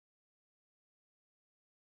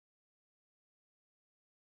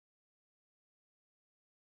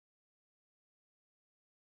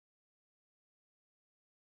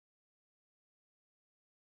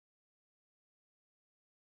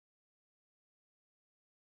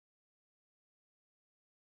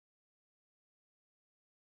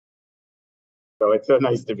So it's so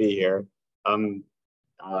nice to be here.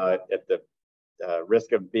 At the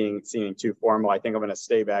risk of seeming too formal, I think I'm going to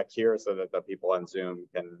stay back here so that the people on Zoom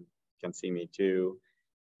can see me too.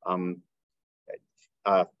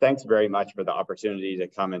 Thanks very much for the opportunity to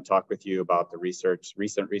come and talk with you about the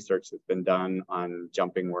recent research that's been done on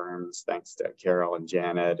jumping worms. Thanks to Carol and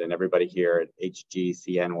Janet and everybody here at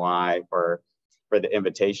HGCNY for the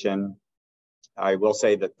invitation. I will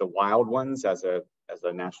say that the wild ones as a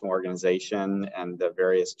national organization and the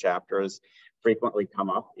various chapters frequently come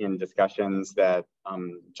up in discussions that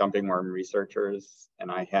jumping worm researchers and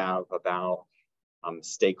I have about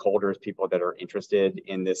stakeholders, people that are interested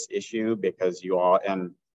in this issue, because you all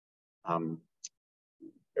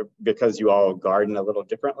garden a little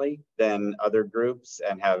differently than other groups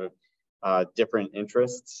and have different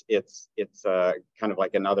interests. It's kind of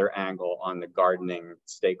like another angle on the gardening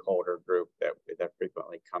stakeholder group that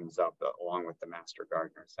frequently comes up along with the master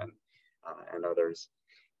gardeners and others.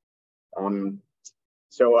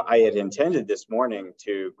 So I had intended this morning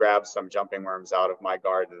to grab some jumping worms out of my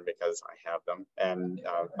garden because I have them, and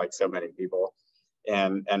like so many people,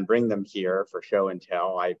 and bring them here for show and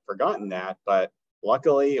tell. I'd forgotten that, but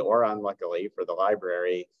luckily or unluckily for the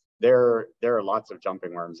library, there are lots of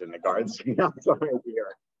jumping worms in the gardens outside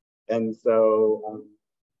here. And so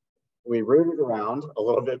we rooted around a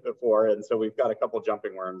little bit before, and so we've got a couple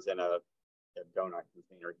jumping worms in a donut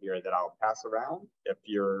container here that I'll pass around if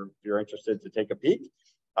you're interested to take a peek.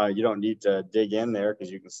 You don't need to dig in there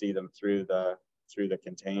because you can see them through the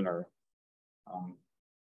container.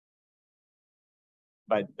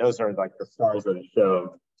 But those are like the stars of the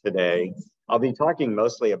show today. I'll be talking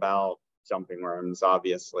mostly about jumping worms,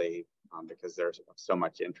 obviously, because there's so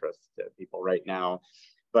much interest to people right now.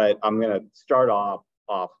 But I'm going to start off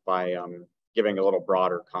by giving a little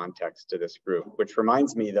broader context to this group, which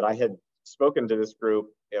reminds me that I had spoken to this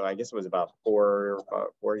group, I guess it was about 4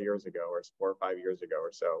 years ago, or 4 or 5 years ago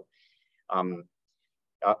or so,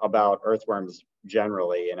 about earthworms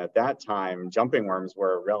generally. And at that time, jumping worms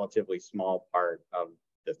were a relatively small part of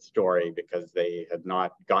the story because they had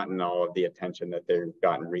not gotten all of the attention that they've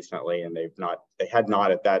gotten recently, and they had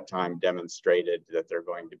not at that time demonstrated that they're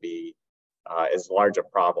going to be as large a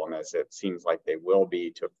problem as it seems like they will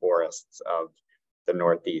be to forests of the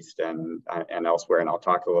Northeast and elsewhere, and I'll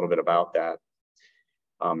talk a little bit about that.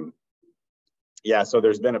 Yeah, so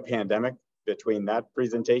there's been a pandemic between that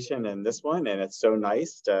presentation and this one, and it's so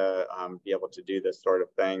nice to be able to do this sort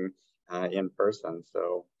of thing in person.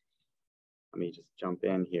 So let me just jump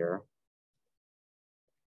in here.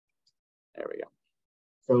 There we go.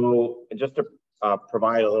 So just to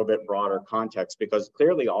provide a little bit broader context, because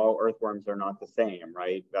clearly all earthworms are not the same,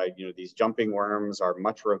 right? These jumping worms are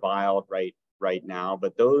much reviled right now,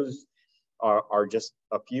 but those are just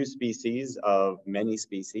a few species of many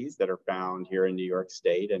species that are found here in New York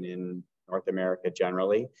State and in North America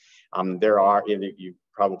generally. You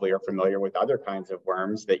probably are familiar with other kinds of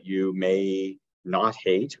worms that you may not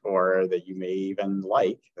hate or that you may even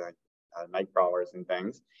like, night crawlers and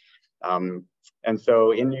things. And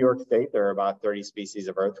so in New York State, there are about 30 species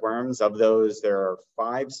of earthworms. Of those, there are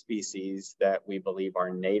 5 species that we believe are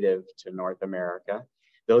native to North America.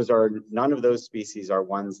 None of those species are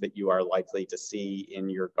ones that you are likely to see in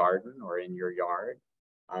your garden or in your yard.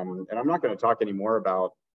 And I'm not going to talk anymore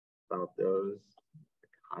about those.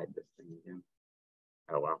 Hide this thing again.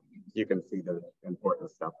 Oh, well, you can see the important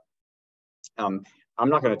stuff. I'm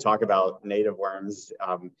not going to talk about native worms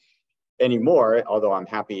anymore, although I'm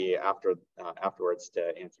happy afterwards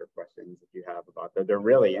to answer questions if you have about them. They're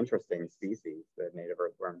really interesting species, the native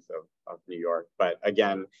earthworms of New York. But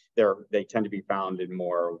again, they tend to be found in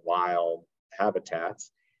more wild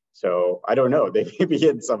habitats. So I don't know, they may be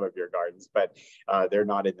in some of your gardens, but they're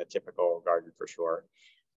not in the typical garden for sure.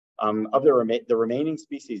 Of the remaining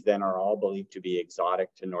species then are all believed to be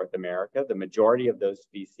exotic to North America. The majority of those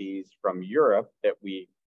species from Europe that we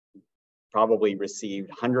probably received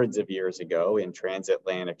hundreds of years ago in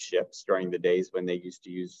transatlantic ships during the days when they used to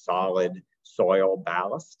use solid soil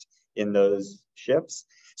ballast in those ships.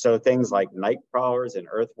 So things like night crawlers and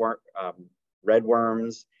earthworm,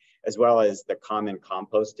 redworms, as well as the common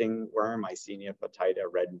composting worm, Mycenia fetida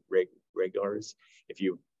regulars, if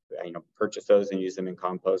you purchase those and use them in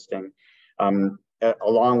composting,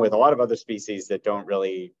 along with a lot of other species that don't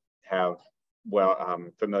really have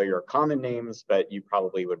familiar common names, but you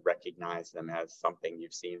probably would recognize them as something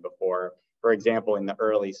you've seen before. For example, in the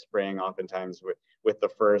early spring, oftentimes with the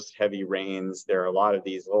first heavy rains, there are a lot of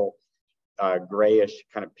these little grayish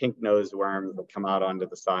kind of pink-nosed worms that come out onto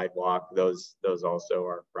the sidewalk. Those also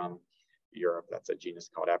are from Europe. That's a genus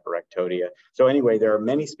called Aparectodia. So anyway, there are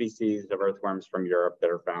many species of earthworms from Europe that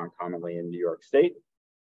are found commonly in New York State.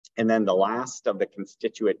 And then the last of the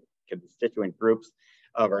constituent groups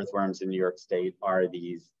of earthworms in New York State are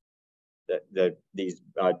these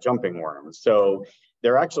jumping worms. So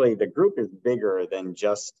they're actually, the group is bigger than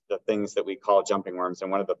just the things that we call jumping worms. And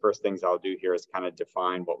one of the first things I'll do here is kind of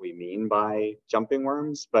define what we mean by jumping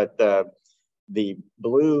worms. But the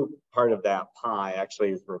blue part of that pie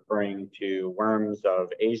actually is referring to worms of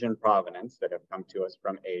Asian provenance that have come to us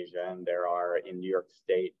from Asia. And there are in New York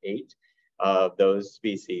State 8 of those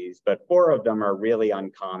species, but 4 of them are really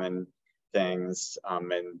uncommon things.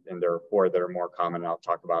 And there are 4 that are more common. I'll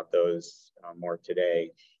talk about those more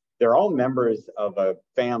today. They're all members of a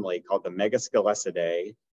family called the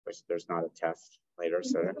Megascelecidae, which there's not a test later,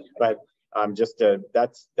 so, but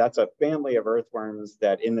that's a family of earthworms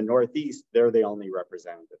that in the Northeast, they're the only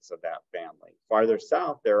representatives of that family. Farther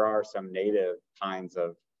south, there are some native kinds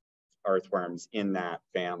of earthworms in that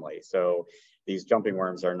family. So these jumping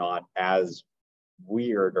worms are not as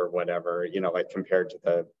weird or whatever, you know, like compared to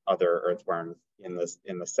the other earthworms in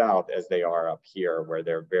the South as they are up here, where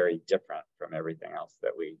they're very different from everything else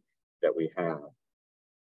that we have.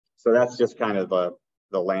 So that's just kind of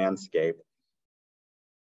the landscape.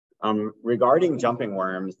 Regarding jumping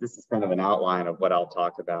worms, this is kind of an outline of what I'll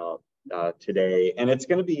talk about today, and it's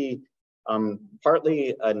going to be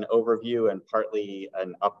partly an overview and partly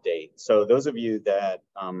an update. So those of you that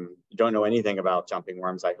don't know anything about jumping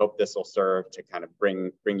worms, I hope this will serve to kind of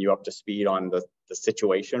bring you up to speed on the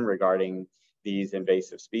situation regarding these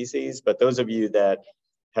invasive species. But those of you that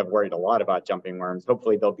have worried a lot about jumping worms,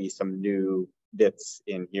 hopefully there'll be some new bits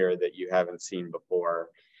in here that you haven't seen before.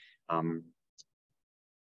 So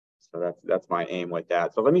that's my aim with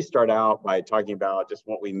that. So let me start out by talking about just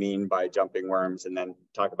what we mean by jumping worms, and then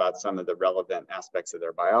talk about some of the relevant aspects of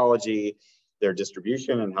their biology, their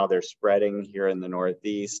distribution, and how they're spreading here in the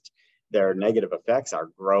Northeast, their negative effects, our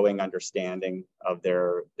growing understanding of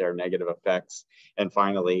their negative effects, and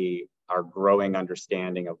finally, our growing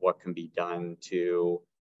understanding of what can be done to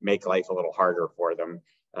make life a little harder for them,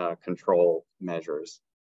 control measures.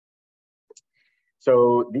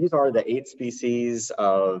 So these are the 8 species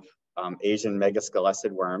of Asian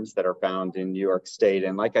megascelecid worms that are found in New York State.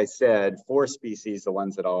 And like I said, 4 species, the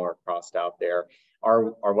ones that all are crossed out there,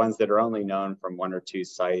 are ones that are only known from 1 or 2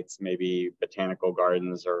 sites, maybe botanical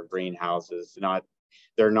gardens or greenhouses.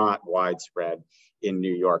 They're not widespread in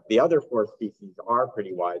New York. The other 4 species are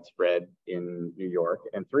pretty widespread in New York,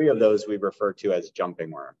 and 3 of those we refer to as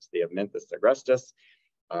jumping worms: the Amynthus agrestis,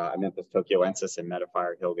 Amynthus tokyoensis, and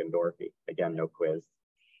Metaphyre hilgendorfi. Again, no quiz.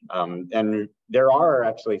 And there are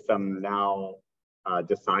actually some now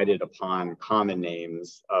decided upon common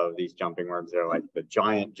names of these jumping worms. They're like the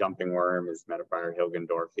giant jumping worm is Metaphyre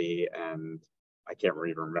hilgendorfi, and I can't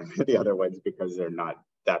really remember the other ones because they're not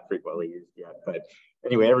that frequently used yet. But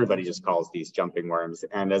anyway, everybody just calls these jumping worms.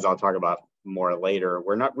 And as I'll talk about more later,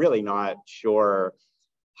 we're not sure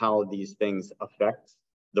how these things affect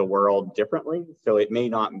the world differently. So it may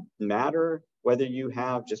not matter whether you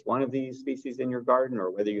have just one of these species in your garden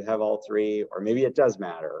or whether you have all 3, or maybe it does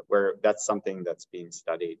matter, where that's something that's being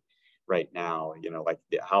studied right now, you know, like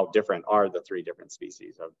how different are the 3 different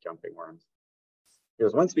species of jumping worms.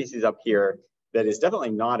 There's one species up here that is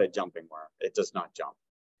definitely not a jumping worm. It does not jump,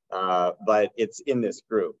 but it's in this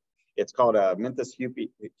group. It's called Amynthus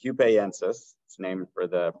hupayensis. It's named for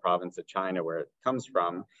the province of China where it comes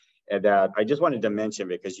from. And that I just wanted to mention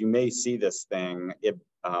because you may see this thing,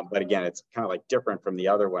 but again, it's kind of like different from the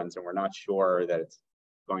other ones, and we're not sure that it's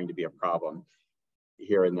going to be a problem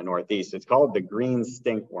here in the Northeast. It's called the green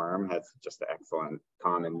stinkworm. That's just an excellent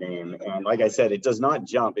common name. And like I said, it does not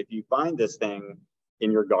jump. If you find this thing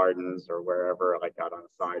in your gardens or wherever, like out on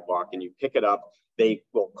a sidewalk, and you pick it up, they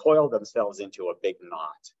will coil themselves into a big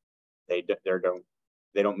knot. They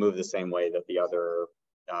don't move the same way that the other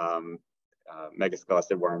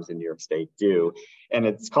megascelecid worms in New York State do. And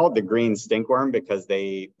it's called the green stinkworm because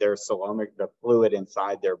their coelomic, the fluid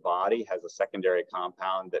inside their body, has a secondary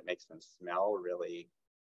compound that makes them smell really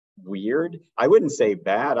weird. I wouldn't say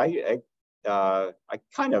bad. I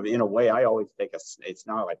kind of, in a way, I always think it's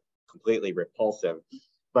not like completely repulsive,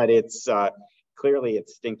 but it's clearly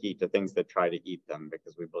it's stinky to things that try to eat them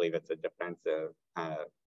because we believe it's a defensive kind of.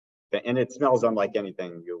 And it smells unlike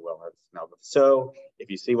anything you will have smelled. So if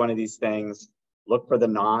you see one of these things, look for the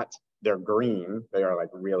knot. They're green. They are like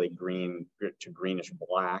really green to greenish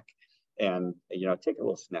black. And, you know, take a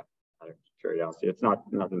little sniff out of curiosity. It's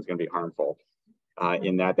nothing's going to be harmful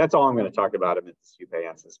in that. That's all I'm going to talk about Amynthus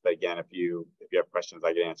hupayensis. But again, if you have questions,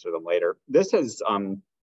 I can answer them later. This has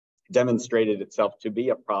demonstrated itself to be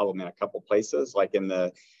a problem in a couple places, like in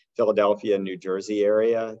the Philadelphia, New Jersey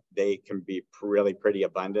area. They can be really pretty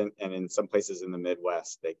abundant, and in some places in the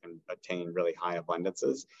Midwest, they can attain really high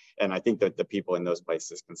abundances. And I think that the people in those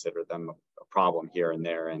places consider them a problem here and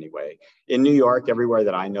there anyway. In New York, everywhere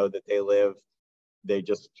that I know that they live, they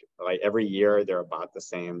just, like, every year they're about the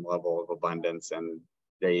same level of abundance, and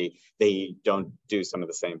they don't do some of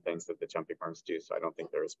the same things that the jumping worms do. So I don't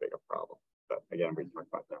think they're as big a problem. But again, we can talk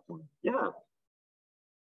about that one. Yeah.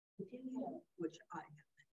 Which I have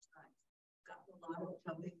got a lot of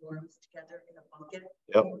jumping worms together in a bucket.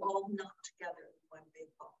 Yep. All knocked together in one big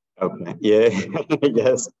ball. Okay. Yeah.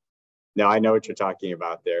 Yes. No, I know what you're talking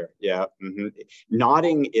about there. Yeah. Mm-hmm.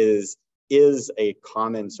 Knotting is a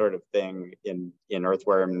common sort of thing in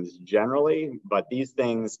earthworms generally, but these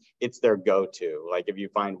things, it's their go-to. Like if you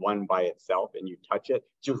find one by itself and you touch it,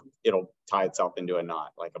 it'll tie itself into a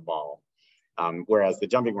knot like a ball. Whereas the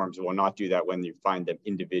jumping worms will not do that when you find them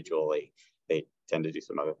individually. They tend to do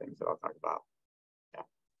some other things that I'll talk about. Yeah,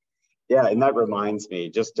 yeah, and that reminds me,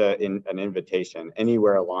 just an invitation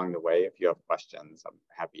anywhere along the way. If you have questions, I'm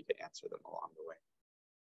happy to answer them along the way.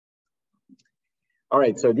 All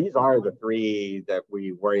right, so these are the three that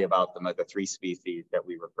we worry about, the three species that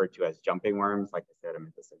we refer to as jumping worms. Like I said,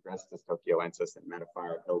 Amynthus agrestis, tokyoensis, and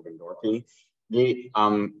Metaphyra hilgendorfi.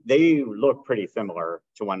 They look pretty similar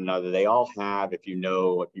to one another. They all have, if you've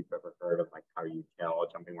ever heard of like how you tell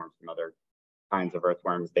jumping worms from other kinds of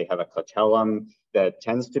earthworms, they have a cotellum that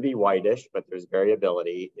tends to be whitish, but there's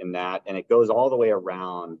variability in that, and it goes all the way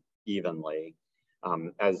around evenly,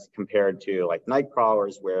 as compared to like night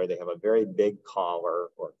crawlers, where they have a very big collar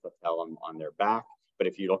or cotellum on their back. But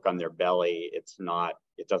if you look on their belly, it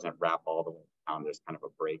doesn't wrap all the way down. There's kind of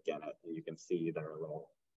a break in it, and you can see their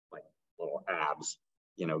little abs,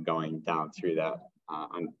 going down through that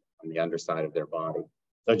on the underside of their body.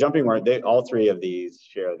 So jumping worm, all three of these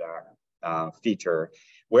share that feature.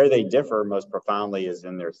 Where they differ most profoundly is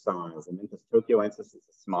in their size. Amynthus tokyoensis is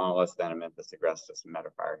the smallest, then Amynthus agrestis and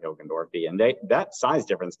Metaphyra hilgendorfi, and that size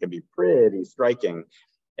difference can be pretty striking.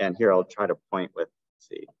 And here I'll try to point with,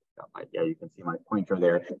 yeah, you can see my pointer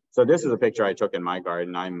there. So this is a picture I took in my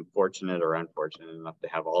garden. I'm fortunate or unfortunate enough to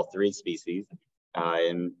have all three species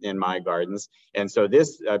in my gardens. And so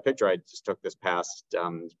this picture I just took this past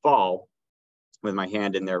fall with my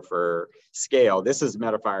hand in there for scale. This is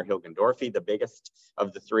Metaphyra hilgendorfi, the biggest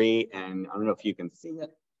of the three. And I don't know if you can see it.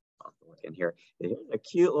 I'll look in here. There's a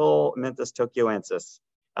cute little Amynthus tokyoensis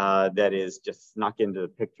that is just snuck into the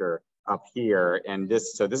picture up here. And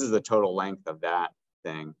this is the total length of that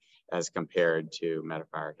thing as compared to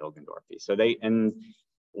Metaphyra hilgendorfi. So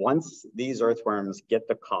once these earthworms get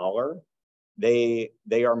the collar, they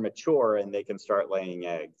are mature and they can start laying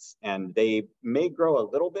eggs, and they may grow a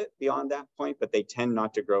little bit beyond that point, but they tend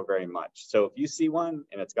not to grow very much. So if you see one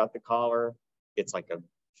and it's got the collar, it's like a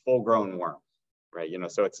full-grown worm, right?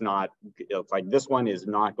 So it's like this one is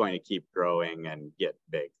not going to keep growing and get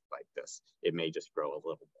big like this. It may just grow a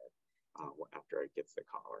little bit after it gets the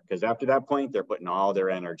collar, because after that point, they're putting all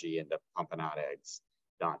their energy into pumping out eggs,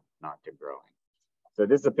 not to growing. So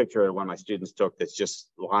this is a picture that one of my students took that's just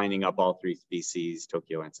lining up all three species,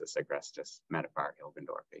 Tokyoensis agrestis, Metaphyra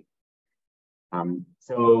hilgendorfi.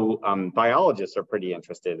 Biologists are pretty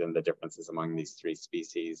interested in the differences among these three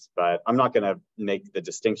species, but I'm not going to make the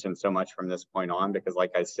distinction so much from this point on, because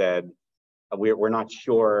like I said, we're not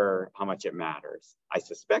sure how much it matters. I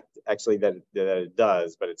suspect actually that it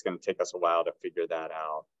does, but it's going to take us a while to figure that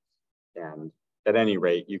out. And at any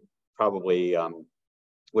rate, you probably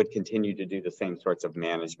would continue to do the same sorts of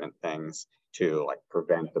management things to like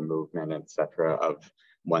prevent the movement, et cetera, of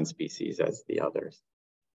one species as the others.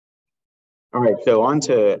 All right, so on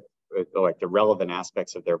to like the relevant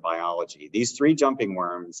aspects of their biology. These three jumping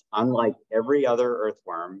worms, unlike every other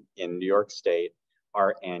earthworm in New York State,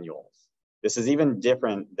 are annuals. This is even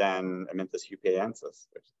different than Amynthus hupaensis,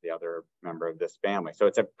 which is the other member of this family. So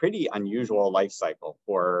it's a pretty unusual life cycle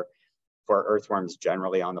for earthworms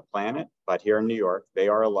generally on the planet, but here in New York, they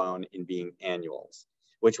are alone in being annuals,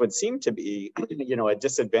 which would seem to be, a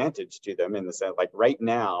disadvantage to them in the sense, like right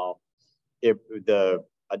now, the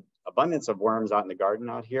abundance of worms out in the garden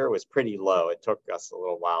out here was pretty low. It took us a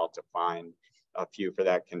little while to find a few for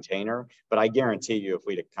that container, but I guarantee you, if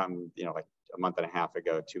we'd have come, like a month and a half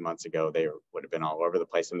ago, 2 months ago, they would have been all over the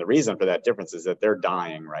place. And the reason for that difference is that they're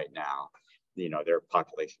dying right now. Their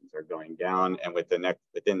populations are going down, and within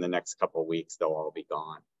the next couple of weeks, they'll all be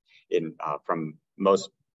gone from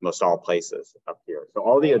most all places up here. So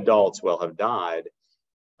all the adults will have died.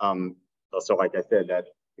 So like I said, that,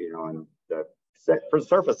 on the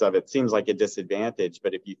surface of it seems like a disadvantage,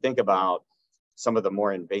 but if you think about some of the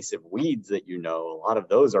more invasive weeds that you know, a lot of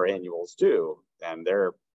those are annuals too, and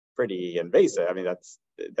they're pretty invasive. I mean, that's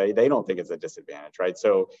they don't think it's a disadvantage, right?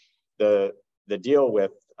 So the deal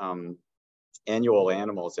with annual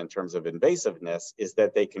animals in terms of invasiveness is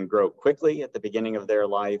that they can grow quickly at the beginning of their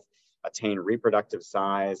life, attain reproductive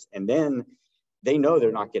size, and then they know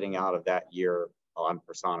they're not getting out of that year. Well, I'm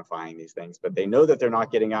personifying these things, but they know that they're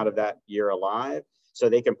not getting out of that year alive, so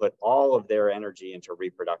they can put all of their energy into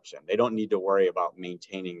reproduction. They don't need to worry about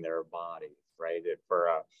maintaining their body, right?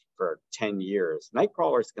 For 10 years. Night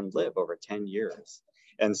crawlers can live over 10 years.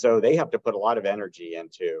 And so they have to put a lot of energy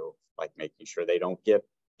into like making sure they don't get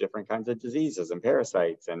different kinds of diseases and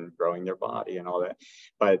parasites and growing their body and all that.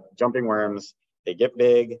 But jumping worms, they get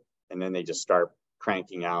big and then they just start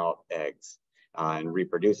cranking out eggs and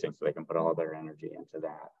reproducing, so they can put all their energy into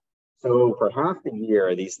that. So for half the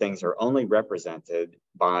year, these things are only represented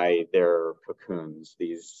by their cocoons,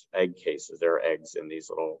 these egg cases. There are eggs in these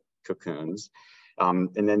little cocoons. And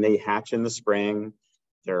then they hatch in the spring.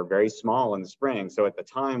 They're very small in the spring. So at the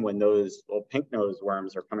time when those little pink-nosed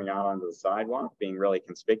worms are coming out onto the sidewalk, being really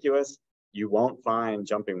conspicuous, you won't find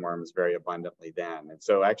jumping worms very abundantly then. And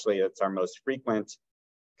so actually it's our most frequent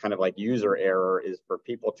kind of like user error is for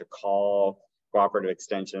people to call Cooperative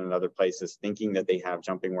Extension and other places thinking that they have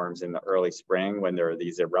jumping worms in the early spring when there are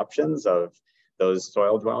these eruptions of those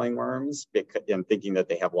soil dwelling worms, and thinking that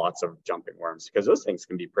they have lots of jumping worms, because those things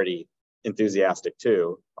can be pretty enthusiastic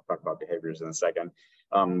too. I'll talk about behaviors in a second,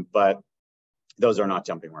 but those are not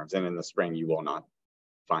jumping worms. And in the spring, you will not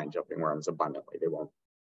find jumping worms abundantly.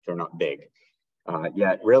 They're not big.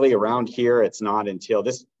 Yet really around here, it's not until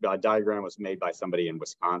this diagram was made by somebody in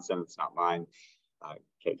Wisconsin. It's not mine,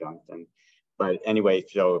 Kay Johnson. But anyway,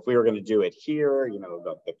 so if we were going to do it here, you know,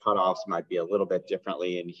 the cutoffs might be a little bit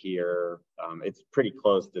differently in here. It's pretty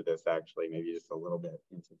close to this, actually, maybe just a little bit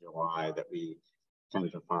into July that we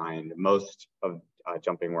tend to find most of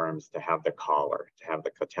jumping worms to have the collar, to have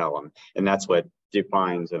the catellum. And that's what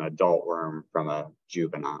defines an adult worm from a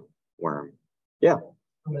juvenile worm. Yeah.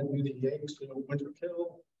 Do the eggs winter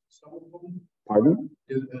kill some of them? Pardon?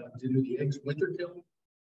 Do the eggs winter kill?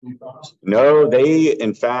 No, they,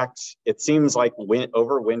 in fact, it seems like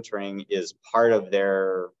overwintering is part of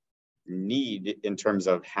their need in terms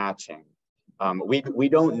of hatching. We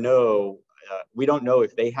don't know. We don't know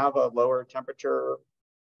if they have a lower temperature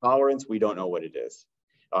tolerance. We don't know what it is.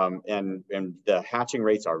 And the hatching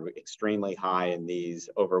rates are extremely high in these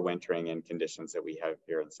overwintering in conditions that we have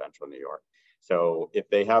here in central New York. So if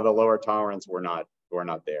they have a lower tolerance, we're not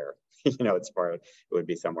there. You know, it would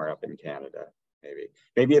be somewhere up in Canada.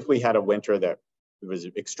 Maybe if we had a winter that was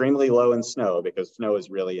extremely low in snow, because snow is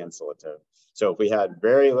really insulative. So if we had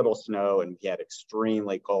very little snow and we had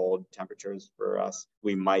extremely cold temperatures for us,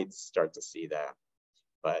 we might start to see that.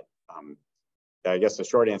 But I guess the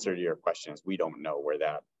short answer to your question is we don't know where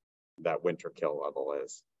that winter kill level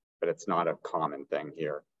is, but it's not a common thing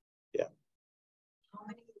here. Yeah. How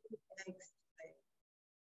many eggs do they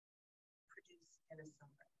produce in a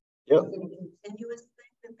summer? Yep. Is it a continuous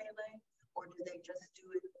thing that they lay? Or do they just do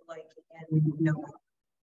it like in November?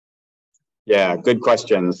 Yeah, good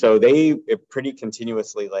question. So they pretty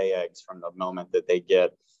continuously lay eggs from the moment that they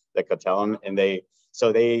get the catellum, and they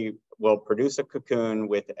will produce a cocoon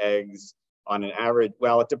with eggs on an average.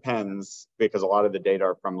 Well, it depends, because a lot of the data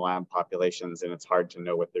are from lab populations and it's hard to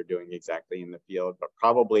know what they're doing exactly in the field, but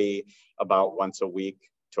probably about once a week,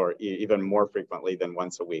 or even more frequently than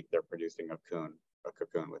once a week, they're producing a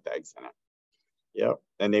cocoon with eggs in it. Yep,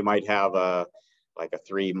 and they might have like a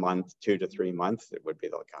 2 to 3 months. It would be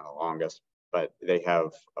the kind of longest, but they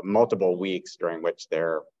have multiple weeks during which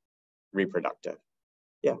they're reproductive.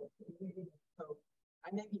 Yeah. So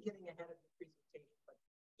I may be getting ahead of the presentation, but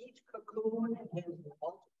each cocoon has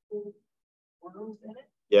multiple worms in it.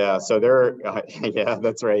 Yeah, so they're yeah,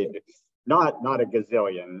 that's right. Not a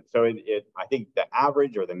gazillion. So I think the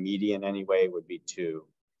average or the median anyway would be 2.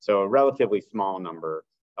 So a relatively small number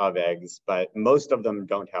of eggs, but most of them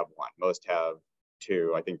don't have 1. Most have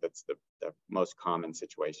 2. I think that's the most common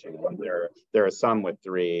situation. There are some with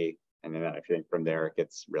 3, and then I think from there it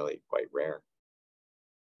gets really quite rare.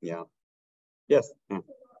 Yeah. Yes.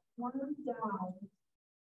 One died,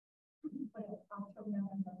 but October,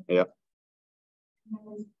 November. Yeah. And that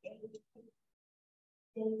was 8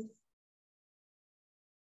 days.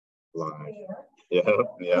 Live.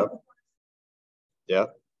 Yeah. Yeah.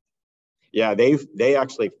 Yeah, they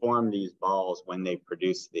actually form these balls when they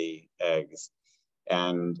produce the eggs.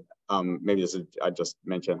 And maybe I just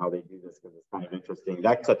mentioned how they do this because it's kind of interesting.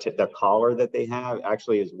 The collar that they have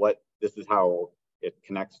actually is this is how it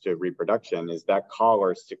connects to reproduction, is that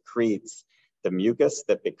collar secretes the mucus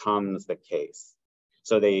that becomes the case.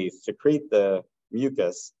 So they secrete the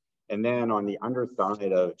mucus, and then on the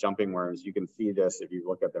underside of jumping worms, you can see this if you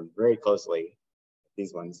look at them very closely.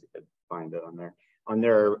 These ones, you could find it on there. On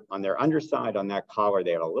their underside, on that collar,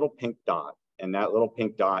 they have a little pink dot, and that little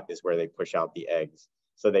pink dot is where they push out the eggs.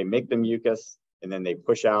 So they make the mucus, and then they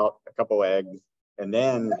push out a couple eggs, and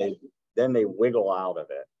then they wiggle out of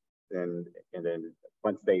it. And then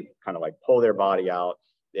once they kind of like pull their body out,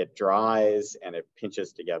 it dries and it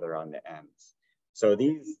pinches together on the ends. So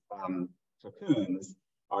these cocoons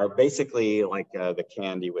are basically like the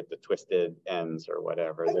candy with the twisted ends or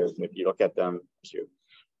whatever. If you look at them,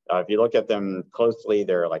 if you look at them closely,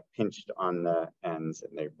 they're like pinched on the ends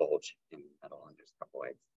and they bulge in the middle, and there's a couple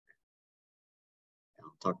eggs.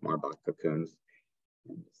 I'll talk more about cocoons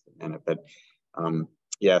in just a minute, but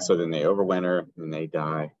yeah, so then they overwinter and they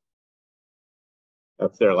die.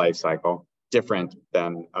 That's their life cycle, different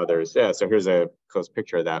than others. Yeah, so here's a close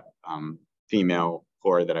picture of that female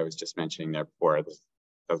core that I was just mentioning there before. This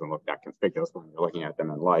doesn't look that conspicuous when you're looking at them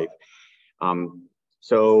in life.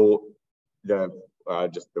 So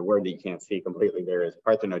just the word that you can't see completely there is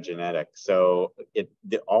parthenogenetic. So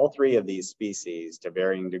all three of these species, to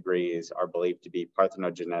varying degrees, are believed to be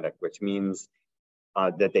parthenogenetic, which means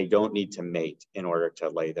that they don't need to mate in order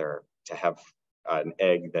to have an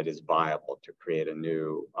egg that is viable to create a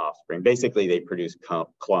new offspring. Basically, they produce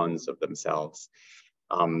clones of themselves.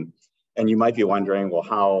 And you might be wondering, well,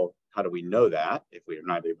 how do we know that if we're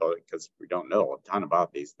not able, because we don't know a ton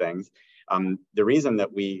about these things. The reason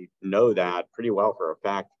that we know that pretty well for a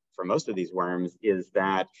fact for most of these worms is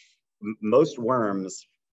that most worms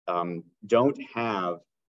don't have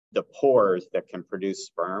the pores that can produce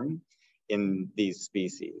sperm in these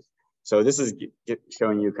species. So this is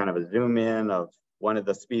showing you kind of a zoom in of one of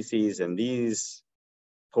the species, and these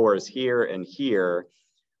pores here and here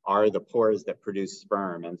are the pores that produce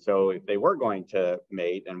sperm. And so if they were going to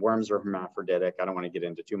mate, and worms are hermaphroditic, I don't want to get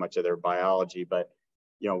into too much of their biology, but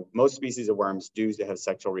most species of worms do have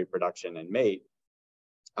sexual reproduction and mate.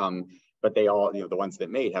 But they all, the ones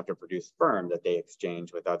that mate have to produce sperm that they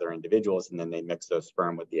exchange with other individuals, and then they mix those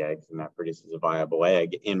sperm with the eggs, and that produces a viable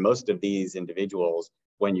egg. In most of these individuals,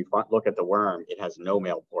 when you look at the worm, it has no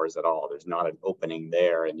male pores at all. There's not an opening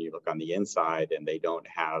there, and you look on the inside, and they don't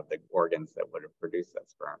have the organs that would have produced that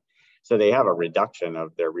sperm. So they have a reduction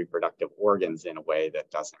of their reproductive organs in a way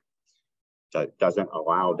that doesn't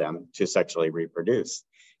allow them to sexually reproduce.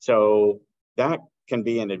 So that can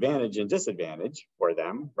be an advantage and disadvantage for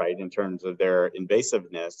them, right? In terms of their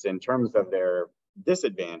invasiveness, in terms of their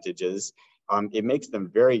disadvantages, it makes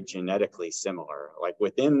them very genetically similar. Like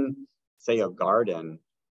within, say, a garden,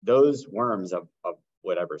 those worms of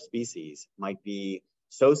whatever species might be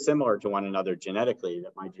so similar to one another genetically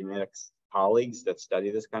that my genetics colleagues that study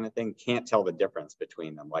this kind of thing can't tell the difference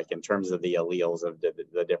between them. Like in terms of the alleles of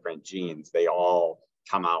the different genes, they all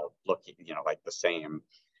come out looking, like the same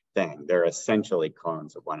thing. They're essentially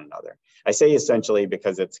clones of one another. I say essentially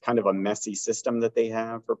because it's kind of a messy system that they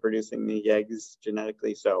have for producing the eggs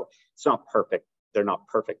genetically. So it's not perfect. They're not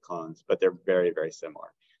perfect clones, but they're very, very similar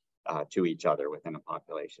to each other within a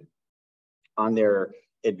population. On their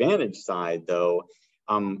advantage side, though,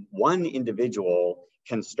 one individual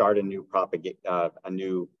can start a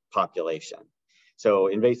new population. So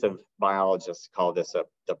invasive biologists call this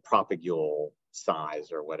the propagule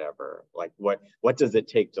size or whatever. Like what does it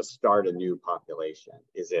take to start a new population?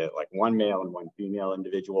 Is it like one male and one female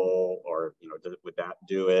individual, or would that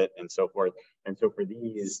do it, and so forth? And so for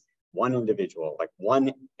these, one individual, like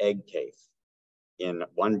one egg case in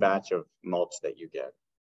one batch of mulch that you get,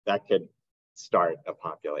 that could start a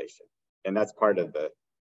population. And that's part of the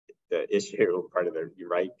issue, part of the,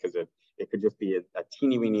 right? Because it could just be a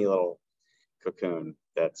teeny weeny little cocoon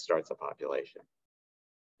that starts a population.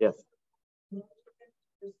 Yes.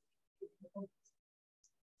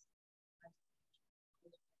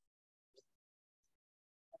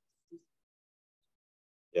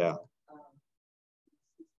 Yeah.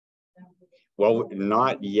 Well,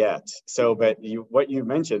 not yet. So, but what you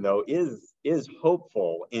mentioned though is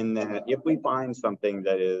hopeful in that if we find something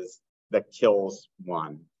that kills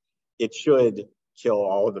one, it should kill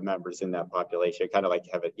all of the members in that population, kind of like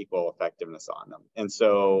have an equal effectiveness on them. And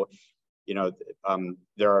so,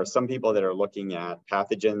 there are some people that are looking at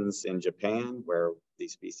pathogens in Japan where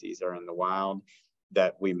these species are in the wild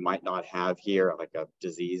that we might not have here, like a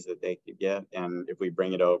disease that they could get. And if we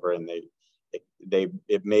bring it over and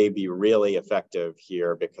it may be really effective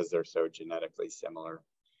here because they're so genetically similar.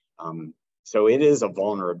 So it is a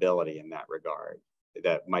vulnerability in that regard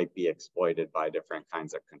that might be exploited by different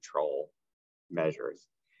kinds of control measures.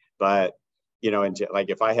 But you know, and like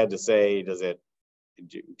if I had to say,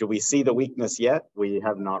 do we see the weakness yet? We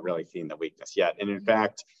have not really seen the weakness yet. And in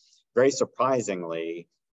fact, very surprisingly,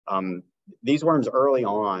 these worms early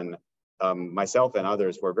on, myself and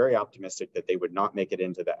others were very optimistic that they would not make it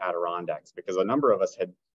into the Adirondacks, because a number of us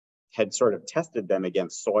had sort of tested them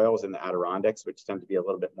against soils in the Adirondacks, which tend to be a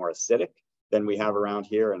little bit more acidic than we have around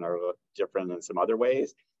here and are different in some other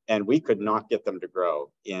ways. And we could not get them to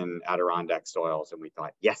grow in Adirondack soils. And we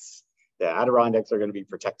thought, yes, the Adirondacks are going to be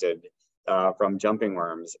protected from jumping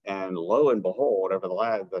worms. And lo and behold, over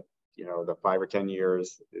the 5 or 10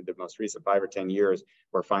 years, the most recent 5 or 10 years,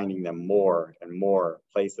 we're finding them more and more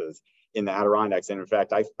places in the Adirondacks. And in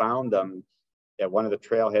fact, I found them at one of the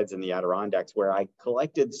trailheads in the Adirondacks where I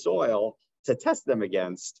collected soil to test them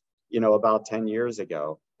against, about 10 years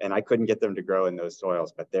ago. And I couldn't get them to grow in those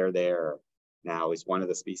soils, but they're there now. At least one of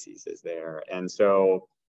the species is there. And so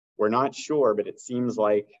we're not sure, but it seems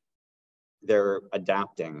like they're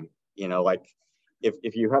adapting, like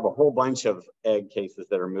if you have a whole bunch of egg cases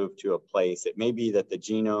that are moved to a place, it may be that the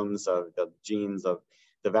genomes of the genes of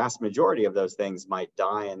the vast majority of those things might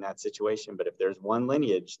die in that situation. But if there's one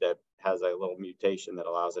lineage that has a little mutation that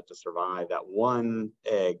allows it to survive, that one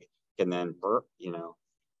egg can then,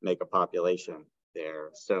 make a population there.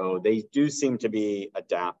 So they do seem to be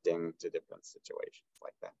adapting to different situations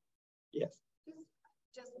like that. Yes.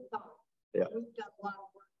 Just a thought. Yeah. We've done a lot of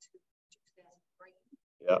work to test brain.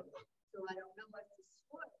 Yep. So I don't know what the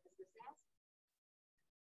soil is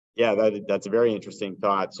Yeah, that's a very interesting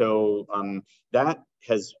thought. So that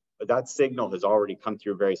signal has already come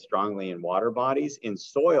through very strongly in water bodies. In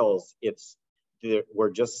soils, we're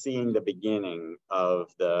just seeing the beginning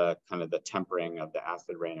of the kind of the tempering of the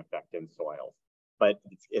acid rain effect in soils. But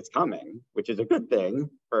it's coming, which is a good thing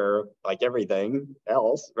for like everything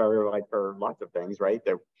else, or like for lots of things, right?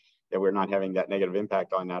 That we're not having that negative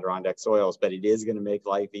impact on Adirondack soils, but it is going to make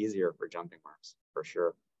life easier for jumping worms, for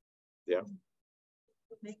sure. Yeah.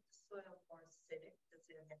 make the soil more acidic? Does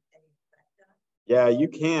it have any effect on it? Yeah, you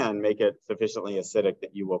can make it sufficiently acidic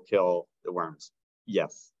that you will kill the worms.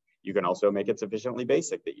 Yes. You can also make it sufficiently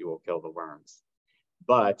basic that you will kill the worms.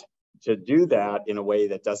 But to do that in a way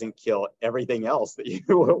that doesn't kill everything else that you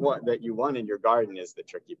want in your garden is the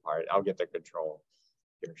tricky part. I'll get to control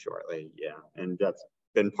here shortly. Yeah, and that's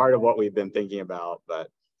been part of what we've been thinking about. But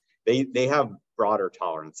they have broader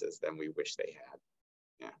tolerances than we wish they had.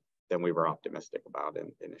 Yeah, than we were optimistic about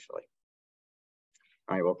initially.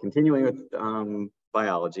 All right. Well, continuing with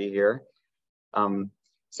biology here.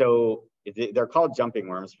 So they're called jumping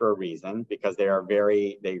worms for a reason, because they are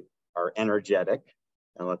energetic.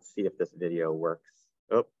 And let's see if this video works.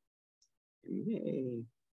 Oh, yay.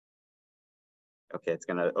 Okay, it's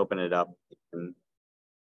gonna open it up.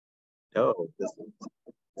 Oh, this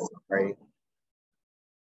is great.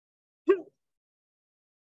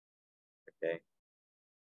 Okay.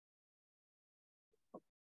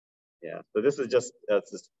 Yeah, so this is just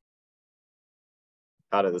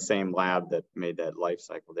out of the same lab that made that life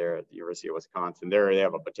cycle there at the University of Wisconsin. There they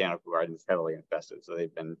have a botanical garden that's heavily infested, so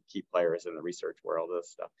they've been key players in the research world of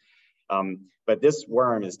this stuff. But this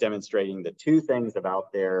worm is demonstrating the two things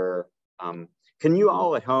about their, can you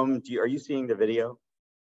all at home, are you seeing the video?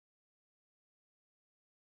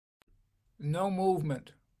 No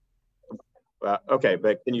movement. Okay,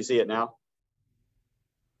 but can you see it now?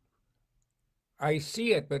 I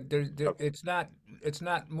see it, but okay. It's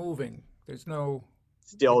not moving. There's no.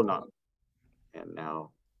 Still not. And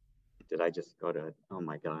now, did I just go to? Oh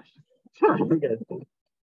my gosh. Go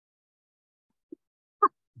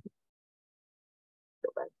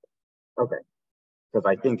back. Okay, because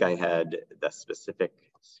I think I had the specific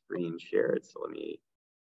screen shared. So let me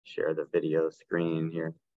share the video screen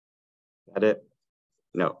here. Got it?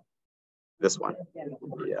 No, this one.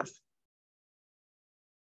 Yes.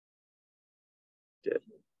 Did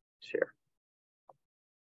share.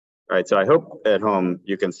 All right, so I hope at home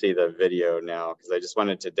you can see the video now, because I just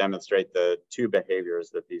wanted to demonstrate the two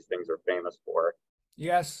behaviors that these things are famous for.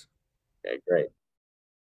 Yes. Okay, great.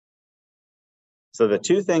 So the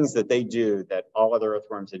two things that they do that all other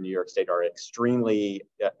earthworms in New York State are extremely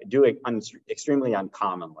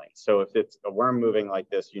uncommonly. So if it's a worm moving like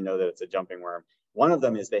this, you know that it's a jumping worm. One of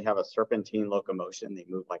them is they have a serpentine locomotion. They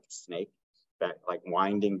move like a snake, like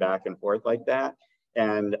winding back and forth like that.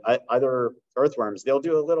 And other earthworms, they'll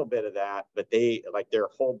do a little bit of that, but they like their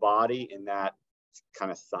whole body in that kind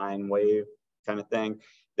of sine wave kind of thing.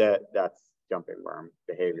 That's jumping worm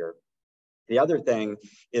behavior. The other thing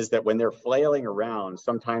is that when they're flailing around,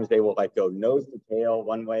 sometimes they will like go nose to tail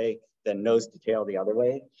one way, then nose to tail the other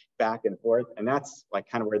way, back and forth. And that's like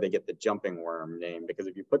kind of where they get the jumping worm name, because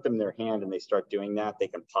if you put them in their hand and they start doing that, they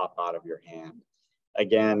can pop out of your hand.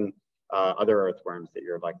 Again, other earthworms that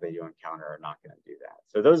you're likely to encounter are not going to do that.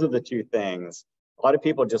 So those are the two things. A lot of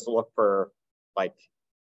people just look for like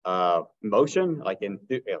motion, like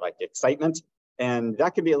excitement, and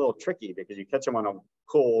that can be a little tricky because you catch them on a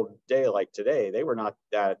cold day like today. They were not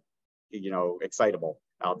that, excitable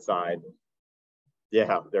outside.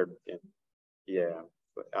 Yeah,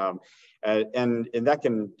 and that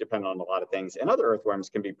can depend on a lot of things. And other earthworms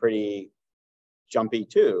can be pretty jumpy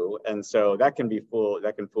too, and so that can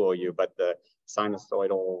fool you. But the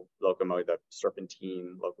sinusoidal locomotion, the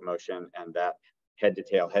serpentine locomotion, and that head to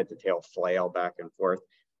tail flail back and forth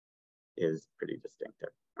is pretty distinctive.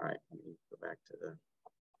 All right, let me go back to the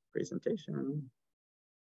presentation.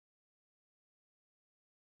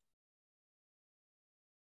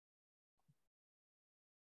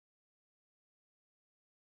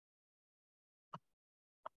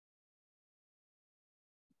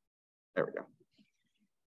 There we go. All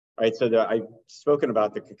right, so I've spoken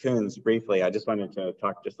about the cocoons briefly. I just wanted to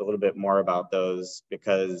talk just a little bit more about those,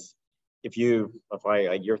 because if you're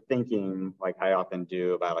thinking, like I often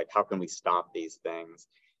do, about like how can we stop these things,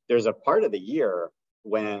 there's a part of the year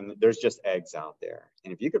when there's just eggs out there,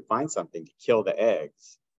 and if you could find something to kill the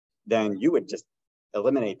eggs, then you would just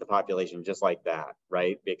eliminate the population just like that,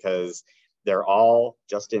 right? Because they're all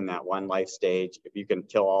just in that one life stage. If you can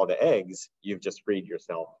kill all the eggs, you've just freed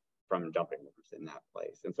yourself from jumping worms in that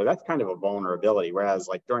place. And so that's kind of a vulnerability. Whereas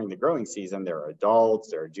like during the growing season, there are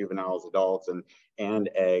adults, there are juveniles, adults, and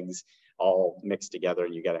eggs all mixed together,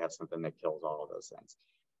 and you got to have something that kills all of those things.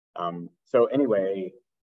 So anyway,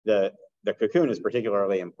 the cocoon is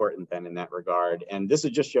particularly important then in that regard. And this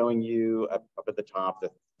is just showing you up at the top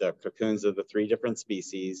the cocoons of the 3 different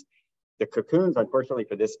species. The cocoons, unfortunately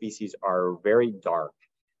for this species, are very dark.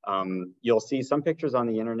 You'll see some pictures on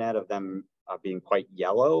the internet of them being quite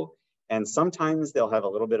yellow, and sometimes they'll have a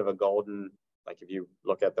little bit of a golden, like if you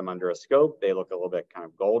look at them under a scope, they look a little bit kind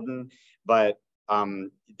of golden, but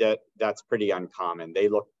that's pretty uncommon. They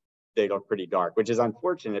look pretty dark, which is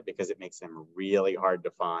unfortunate because it makes them really hard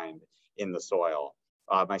to find in the soil.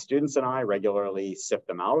 My students and I regularly sift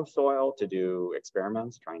them out of soil to do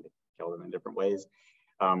experiments, trying to kill them in different ways.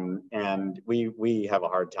 And we have a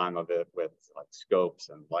hard time of it with like scopes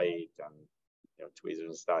and light and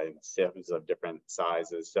tweezers and sieves of different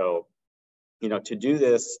sizes. So, to do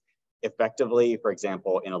this effectively, for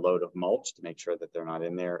example, in a load of mulch to make sure that they're not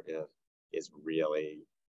in there is really,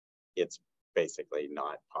 it's basically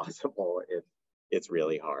not possible. It's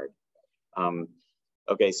really hard.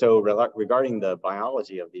 Okay, so regarding the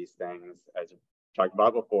biology of these things, as I talked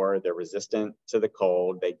about before, they're resistant to the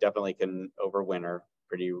cold. They definitely can overwinter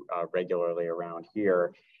pretty regularly around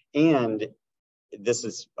here. And this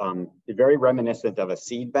is very reminiscent of a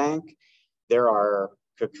seed bank. There are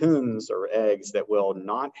cocoons or eggs that will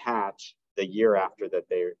not hatch the year after that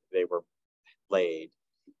they were laid,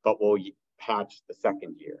 but will hatch the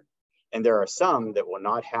second year. And there are some that will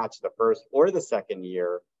not hatch the first or the second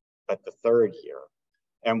year, but the third year.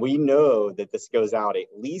 And we know that this goes out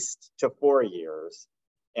at least to 4 years.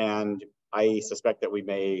 And I suspect that we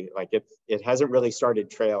may, it hasn't really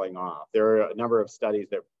started trailing off. There are a number of studies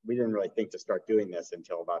that we didn't really think to start doing this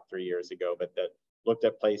until about 3 years ago, but that looked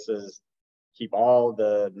at places, keep all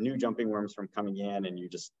the new jumping worms from coming in, and you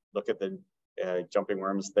just look at the jumping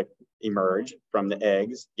worms that emerge from the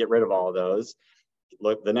eggs, get rid of all of those.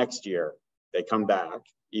 Look, the next year, they come back,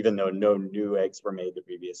 even though no new eggs were made the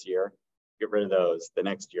previous year, get rid of those. The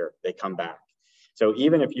next year, they come back. So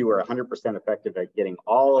even if you were 100% effective at getting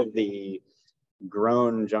all of the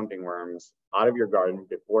grown jumping worms out of your garden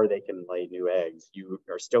before they can lay new eggs, you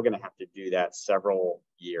are still going to have to do that several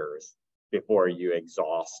years before you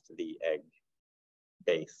exhaust the egg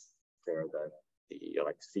base for the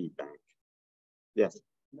seed bank. Yes.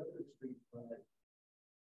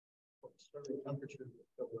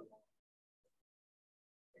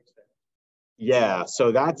 Yeah,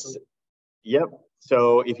 so that's, yep.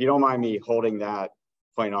 So if you don't mind me holding that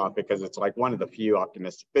point off, because it's like one of the few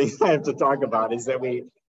optimistic things I have to talk about, is that we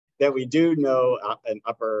do know an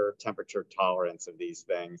upper temperature tolerance of these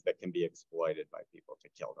things that can be exploited by people to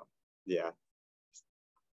kill them. Yeah.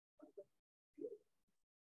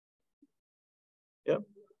 Yep.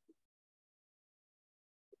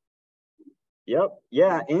 Yep.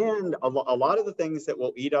 Yeah. And a lot of the things that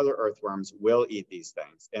will eat other earthworms will eat these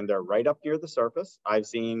things. And they're right up near the surface. I've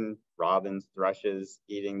seen robins, thrushes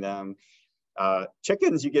eating them.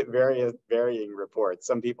 Chickens, you get varying reports.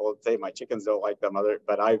 Some people say my chickens don't like them,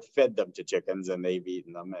 but I've fed them to chickens and they've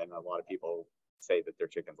eaten them. And a lot of people say that their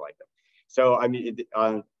chickens like them. So I mean,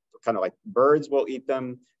 kind of like birds will eat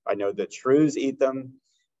them. I know that shrews eat them.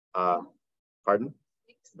 Pardon?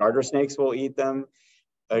 Garter snakes will eat them.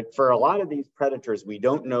 For a lot of these predators, we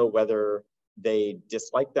don't know whether they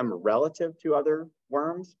dislike them relative to other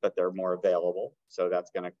worms, but they're more available. So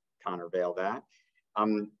that's going to countervail that.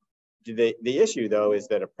 The issue though is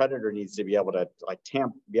that a predator needs to be able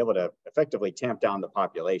to effectively tamp down the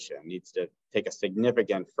population. It needs to take a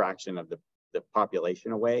significant fraction of the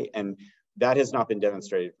population away, and that has not been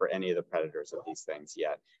demonstrated for any of the predators of these things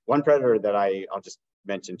yet. One predator that I'll just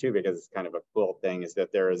mention too, because it's kind of a cool thing, is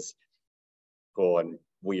that there's cool and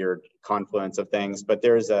weird confluence of things, but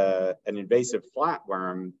there's an invasive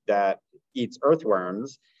flatworm that eats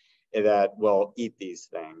earthworms that will eat these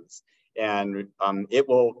things. And they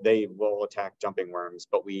will attack jumping worms,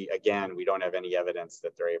 but we don't have any evidence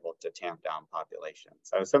that they're able to tamp down populations.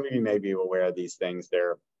 So some of you may be aware of these things.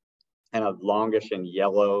 They're kind of longish and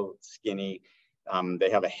yellow, skinny. They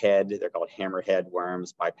have a head. They're called hammerhead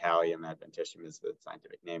worms. Bipalium adventitium is the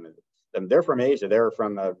scientific name of them. They're from Asia. They're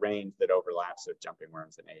from a range that overlaps with jumping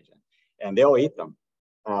worms in Asia, and they'll eat them.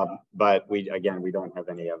 But we don't have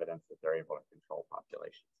any evidence that they're able to control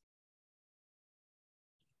populations.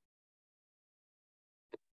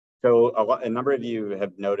 So a number of you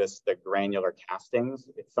have noticed the granular castings.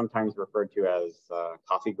 It's sometimes referred to as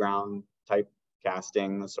coffee ground type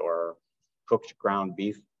castings or cooked ground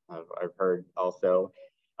beef, I've heard also.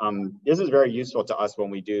 This is very useful to us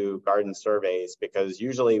when we do garden surveys, because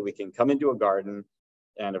usually we can come into a garden,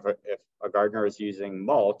 and if a gardener is using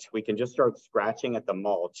mulch, we can just start scratching at the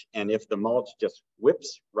mulch. And if the mulch just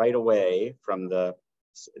whips right away from the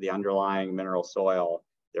underlying mineral soil,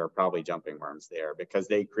 there are probably jumping worms there, because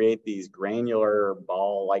they create these granular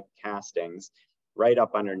ball-like castings right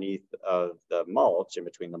up underneath of the mulch, in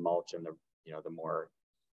between the mulch and the more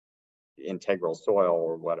integral soil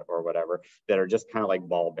or whatever, that are just kind of like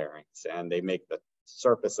ball bearings, and they make the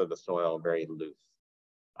surface of the soil very loose.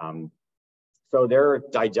 So their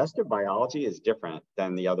digestive biology is different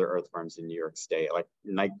than the other earthworms in New York State, like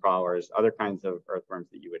night crawlers. Other kinds of earthworms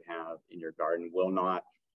that you would have in your garden will not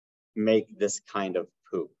make this kind of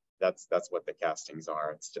poop. That's what the castings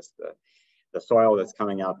are. It's just the soil that's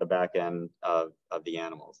coming out the back end of the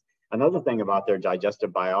animals. Another thing about their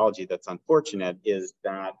digestive biology that's unfortunate is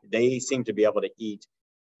that they seem to be able to eat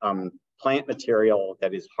plant material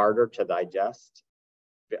that is harder to digest,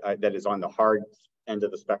 that is on the hard end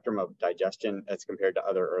of the spectrum of digestion as compared to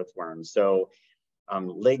other earthworms. So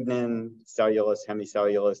lignin, cellulose,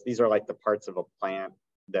 hemicellulose, these are like the parts of a plant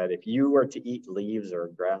that if you were to eat leaves or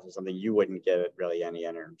grass or something, you wouldn't get really any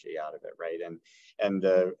energy out of it, right? And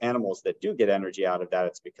the animals that do get energy out of that,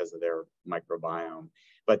 it's because of their microbiome.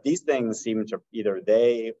 But these things seem to, either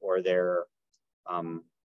they or their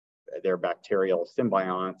bacterial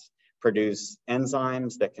symbionts, produce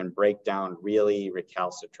enzymes that can break down really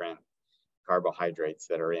recalcitrant carbohydrates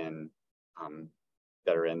that are in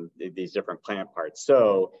these different plant parts.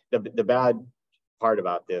 So the bad part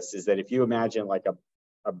about this is that if you imagine like a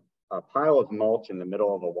pile of mulch in the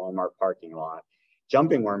middle of a Walmart parking lot,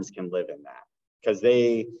 jumping worms can live in that, because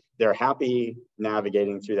they're happy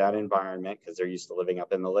navigating through that environment because they're used to living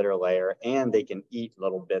up in the litter layer, and they can eat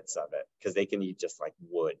little bits of it because they can eat just like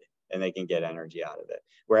wood and they can get energy out of it.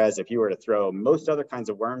 Whereas if you were to throw most other kinds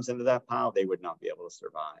of worms into that pile, they would not be able to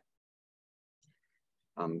survive.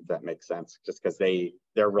 That makes sense, just because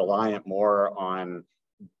they're reliant more on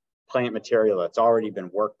plant material that's already been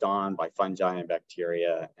worked on by fungi and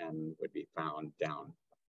bacteria and would be found down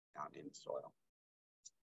in the soil.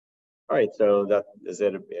 All right, so that is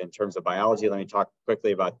it in terms of biology. Let me talk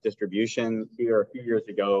quickly about distribution. Here, a few years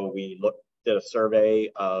ago, we did a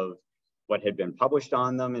survey of what had been published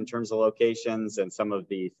on them in terms of locations, and some of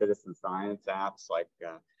the citizen science apps like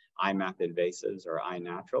iMap Invasives or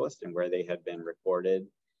iNaturalist, and where they had been recorded,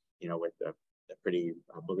 with a pretty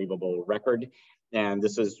believable record. And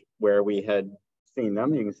this is where we had seen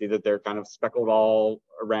them. You can see that they're kind of speckled all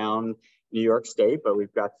around New York State, but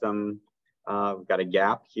we've got we've got a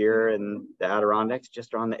gap here in the Adirondacks,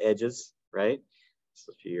 just on the edges, right? This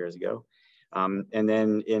was a few years ago. And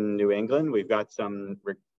then in New England, we've got some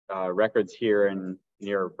records here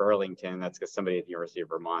near Burlington. That's because somebody at the University of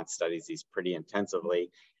Vermont studies these pretty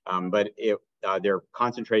intensively. But they're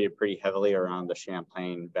concentrated pretty heavily around the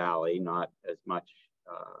Champlain Valley, not as much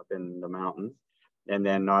up in the mountains. And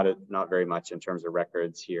then not very much in terms of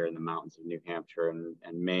records here in the mountains of New Hampshire and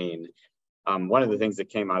Maine. One of the things that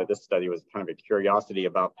came out of this study was kind of a curiosity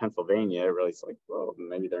about Pennsylvania. It really is like, well,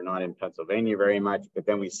 maybe they're not in Pennsylvania very much, but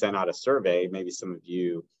then we sent out a survey, maybe some of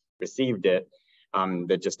you received it,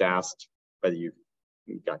 that just asked whether you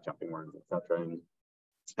you've got jumping worms, etc. And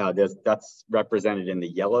that's represented in the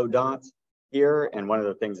yellow dots here. And one of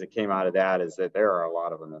the things that came out of that is that there are a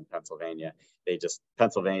lot of them in Pennsylvania.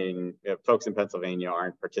 Folks in Pennsylvania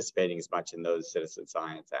aren't participating as much in those citizen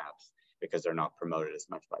science apps because they're not promoted as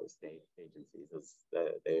much by the state agencies as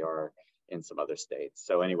they are in some other states.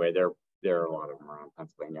 So anyway, there are a lot of them around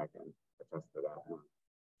Pennsylvania. I can attest to that.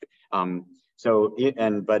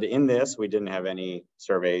 But in this, we didn't have any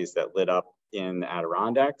surveys that lit up in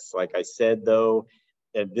Adirondacks. Like I said, though,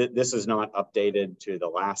 this is not updated to the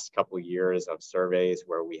last couple of years of surveys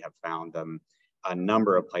where we have found them a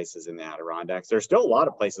number of places in the Adirondacks. There's still a lot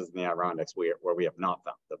of places in the Adirondacks where we have not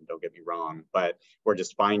found them, don't get me wrong, but we're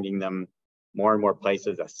just finding them more and more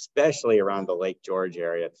places, especially around the Lake George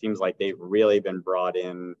area. It seems like they've really been brought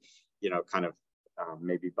in, kind of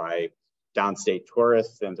maybe by downstate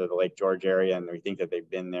tourists into the Lake George area, and we think that they've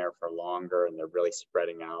been there for longer and they're really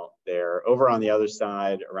spreading out there. Over on the other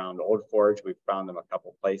side around Old Forge, we've found them a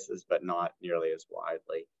couple places, but not nearly as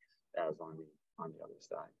widely as on the other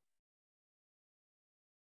side.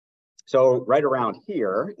 So right around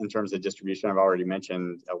here, in terms of distribution, I've already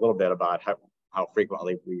mentioned a little bit about how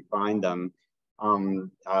frequently we find them.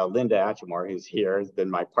 Linda Atchimore, who's here, has been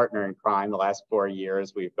my partner in crime the last 4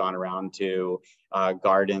 years. We've gone around to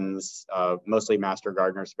gardens, mostly master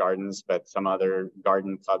gardeners' gardens, but some other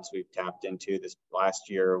garden clubs we've tapped into. This last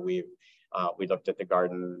year, we looked at the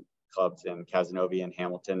garden clubs in Casanova and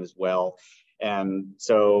Hamilton as well. And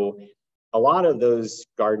so a lot of those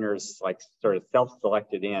gardeners like sort of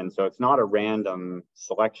self-selected in. So it's not a random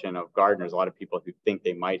selection of gardeners. A lot of people who think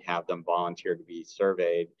they might have them volunteer to be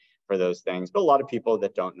surveyed for those things, but a lot of people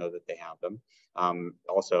that don't know that they have them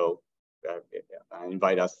also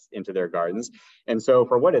invite us into their gardens. And so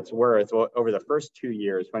for what it's worth, over the first 2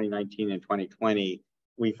 years, 2019 and 2020,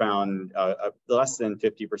 we found less than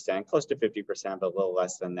 50%, close to 50%, but a little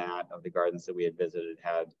less than that of the gardens that we had visited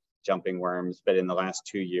had jumping worms. But in the last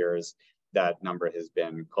 2 years, that number has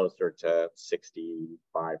been closer to 65%,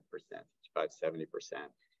 about 70%.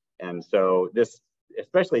 And so this,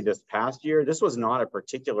 especially this past year, this was not a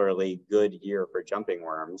particularly good year for jumping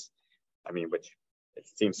worms. I mean, which it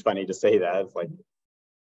seems funny to say that. It's like,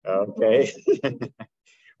 okay.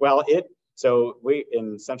 Well, so we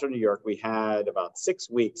in Central New York, we had about 6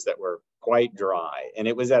 weeks that were quite dry. And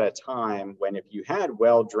it was at a time when if you had a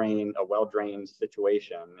well-drained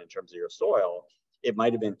situation in terms of your soil, it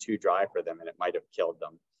might have been too dry for them and it might have killed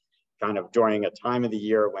them, kind of during a time of the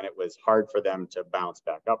year when it was hard for them to bounce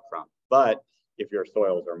back up from. But if your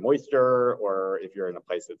soils are moisture or if you're in a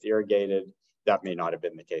place that's irrigated, that may not have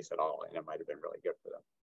been the case at all, and it might have been really good for them.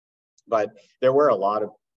 But there were a lot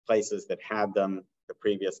of places that had them the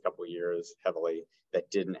previous couple of years heavily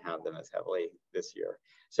that didn't have them as heavily this year.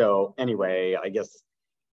 So anyway, I guess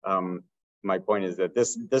my point is that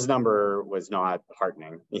this number was not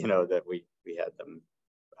heartening, that we had them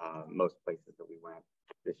most places that we went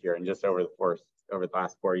this year. And just over the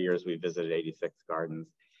last 4 years, we visited 86 gardens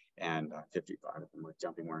and 55 of them with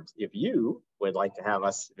jumping worms. If you would like to have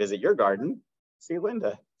us visit your garden, see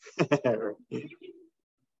Linda. Because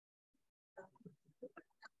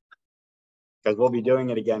we'll be doing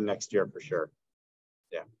it again next year for sure.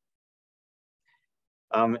 Yeah.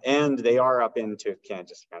 And they are up into Canada,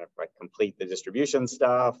 just kind of like complete the distribution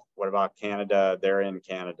stuff. What about Canada? They're in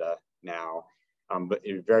Canada now. But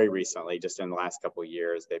very recently, just in the last couple of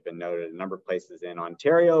years, they've been noted in a number of places in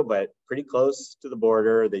Ontario, but pretty close to the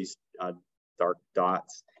border. These dark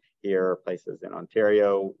dots here are places in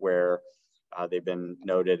Ontario where they've been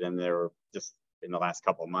noted, and there were just in the last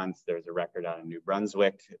couple of months, there's a record out of New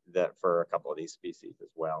Brunswick that for a couple of these species as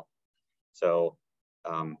well. So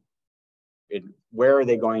where are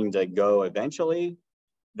they going to go eventually?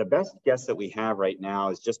 The best guess that we have right now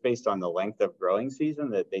is just based on the length of growing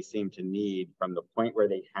season that they seem to need from the point where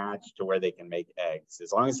they hatch to where they can make eggs.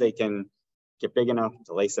 As long as they can get big enough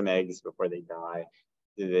to lay some eggs before they die,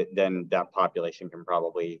 then that population can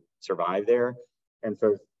probably survive there. And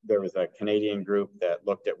so there was a Canadian group that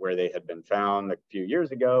looked at where they had been found a few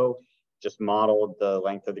years ago, just modeled the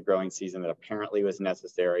length of the growing season that apparently was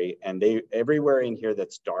necessary. And everywhere in here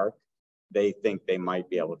that's dark, they think they might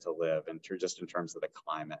be able to live, and just in terms of the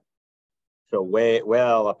climate. So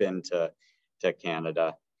well up into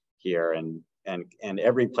Canada here, and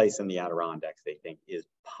every place in the Adirondacks they think is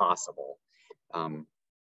possible.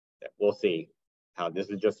 We'll see how this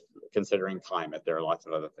is just considering climate. There are lots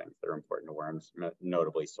of other things that are important to worms,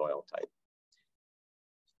 notably soil type.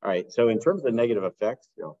 All right, so in terms of negative effects,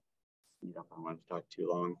 I don't want to talk too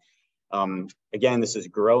long. Again, this is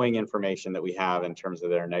growing information that we have in terms of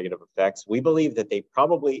their negative effects. We believe that they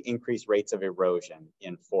probably increase rates of erosion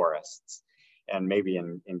in forests. and maybe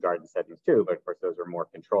in garden settings too, but of course those are more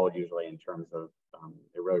controlled usually in terms of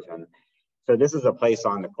erosion. So this is a place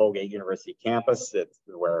on the Colgate University campus. It's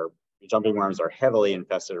where jumping worms are heavily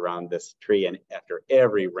infested around this tree. And after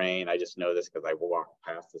every rain, I just know this because I walk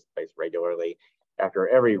past this place regularly. After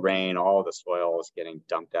every rain, all the soil is getting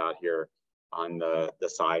dumped out here on the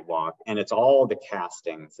sidewalk. And it's all the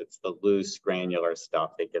castings. It's the loose granular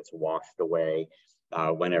stuff that gets washed away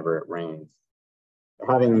whenever it rains.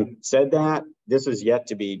 Having said that, this is yet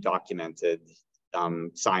to be documented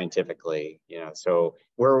scientifically, so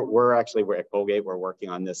we're at Colgate, we're working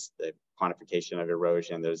on this, the quantification of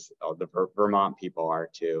erosion. There's the Vermont people are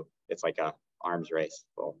too. It's like a arms race,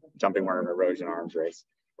 well, jumping worm erosion arms race.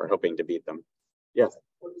 We're hoping to beat them. Yes.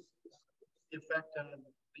 What's the effect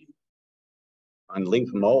On leaf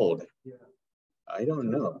mold? Yeah. I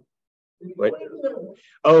don't know. What?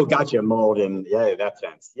 Oh, gotcha, mold in that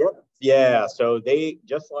sense. Yep. Yeah. So they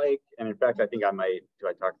just like, and in fact, I think I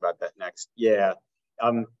talk about that next. Yeah.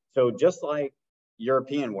 So just like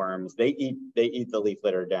European worms, they eat the leaf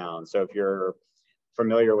litter down. So if you're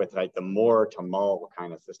familiar with like the moor to mull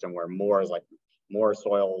kind of system, where moors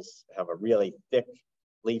soils have a really thick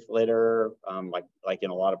leaf litter, like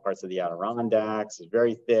in a lot of parts of the Adirondacks, it's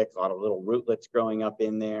very thick, a lot of little rootlets growing up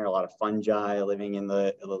in there, a lot of fungi living in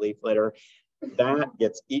the leaf litter. That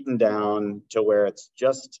gets eaten down to where it's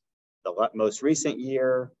just the most recent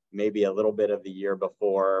year, maybe a little bit of the year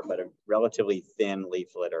before, but a relatively thin leaf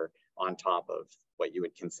litter on top of what you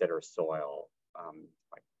would consider soil,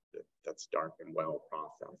 that's dark and well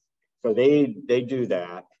processed. So they do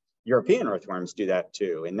that. European earthworms do that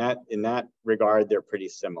too. In that regard, they're pretty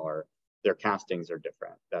similar. Their castings are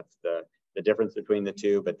different. That's the difference between the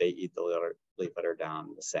two, but they eat the leaf litter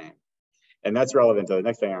down the same. And that's relevant to the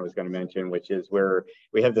next thing I was going to mention, which is where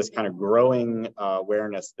we have this kind of growing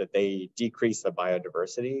awareness that they decrease the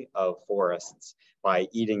biodiversity of forests by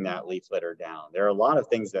eating that leaf litter down. There are a lot of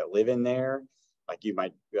things that live in there, like you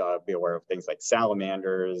might be aware of things like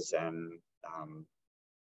salamanders and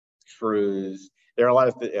shrews. There are a lot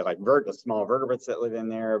of like small vertebrates that live in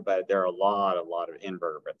there, but there are a lot of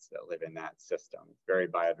invertebrates that live in that system. Very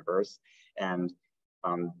biodiverse. And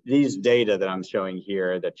these data that I'm showing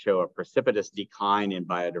here that show a precipitous decline in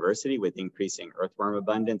biodiversity with increasing earthworm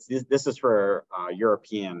abundance. This is for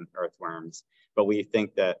European earthworms, but we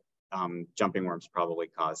think that jumping worms probably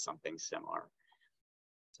cause something similar.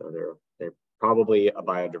 So they're probably a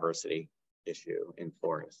biodiversity issue in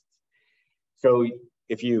forests. So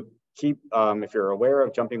if you're aware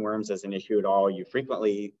of jumping worms as an issue at all, you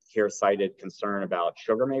frequently hear cited concern about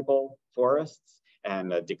sugar maple forests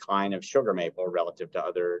and a decline of sugar maple relative to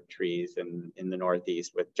other trees in the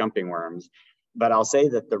Northeast with jumping worms. But I'll say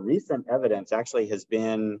that the recent evidence actually has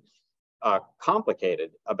been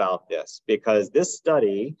complicated about this, because this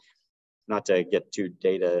study, not to get too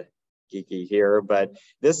data geeky here, but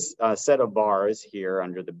this set of bars here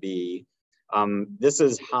under the B, this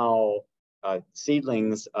is how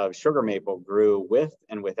seedlings of sugar maple grew with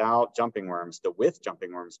and without jumping worms, the with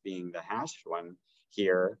jumping worms being the hashed one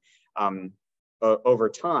here, over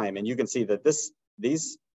time. And you can see that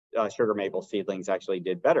these sugar maple seedlings actually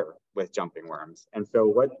did better with jumping worms. And so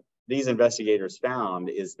what these investigators found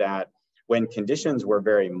is that when conditions were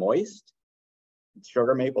very moist,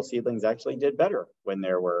 sugar maple seedlings actually did better when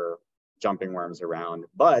there were jumping worms around.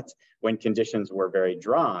 But when conditions were very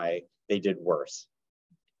dry, they did worse.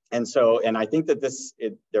 And so, and I think that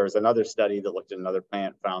there's another study that looked at another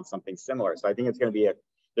plant, found something similar. So I think there's going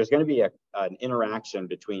to be an interaction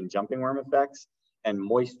between jumping worm effects and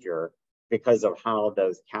moisture because of how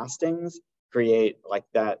those castings create like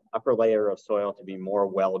that upper layer of soil to be more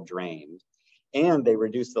well drained. And they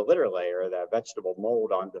reduce the litter layer, that vegetable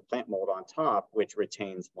mold on the plant mold on top, which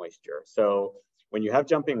retains moisture. So when you have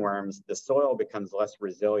jumping worms, the soil becomes less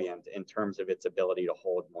resilient in terms of its ability to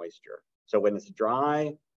hold moisture. So when it's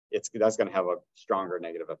dry, that's going to have a stronger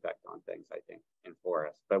negative effect on things, I think, in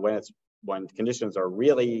forests. But when conditions are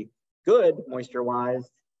really good moisture-wise,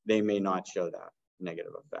 they may not show that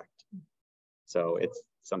negative effect. So it's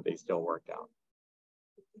something still worked out.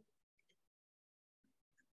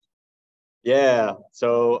 Yeah.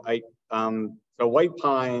 So so white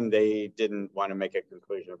pine, they didn't want to make a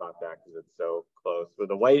conclusion about that because it's so close. With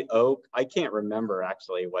the white oak, I can't remember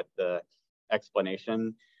actually what the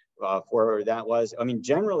explanation for that was. I mean,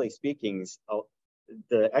 generally speaking,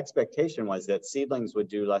 the expectation was that seedlings would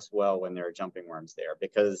do less well when there are jumping worms there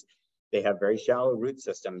because they have very shallow root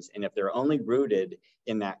systems. And if they're only rooted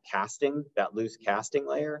in that casting, that loose casting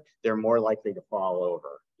layer, they're more likely to fall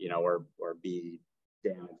over, or be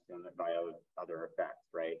damaged by other effects,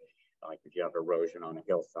 right? Like if you have erosion on a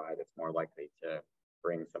hillside, it's more likely to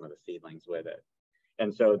bring some of the seedlings with it.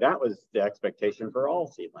 And so that was the expectation for all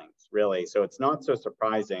seedlings, really. So it's not so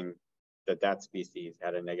surprising that that species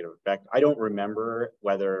had a negative effect. I don't remember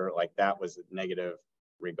whether like that was negative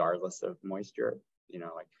regardless of moisture, you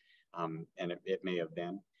know, like, and it may have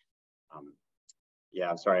been. Yeah,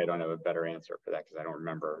 I'm sorry, I don't have a better answer for that because I don't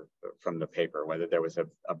remember from the paper whether there was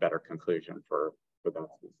a better conclusion for that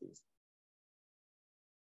species.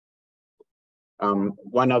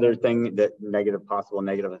 One other thing that possible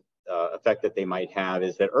negative effect that they might have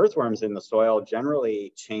is that earthworms in the soil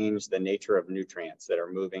generally change the nature of nutrients that are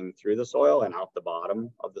moving through the soil and out the bottom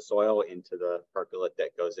of the soil into the percolate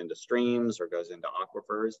that goes into streams or goes into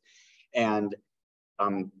aquifers. And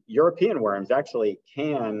European worms actually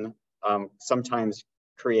can sometimes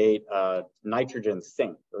create a nitrogen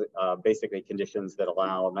sink, basically conditions that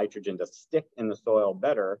allow nitrogen to stick in the soil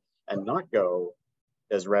better and not go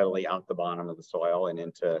as readily out the bottom of the soil and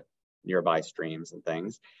into nearby streams and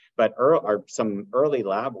things. But some early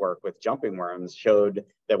lab work with jumping worms showed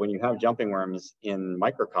that when you have jumping worms in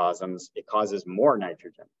microcosms, it causes more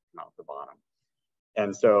nitrogen out the bottom.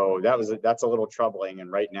 And so that's a little troubling.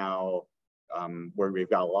 And right now, where we've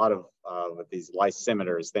got a lot of these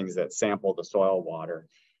lysimeters, things that sample the soil water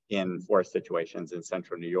in forest situations in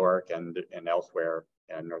central New York and elsewhere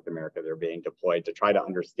in North America, they're being deployed to try to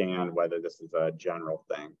understand whether this is a general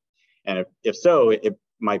thing. And if so, it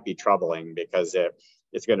might be troubling because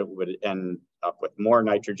would end up with more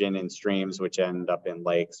nitrogen in streams, which end up in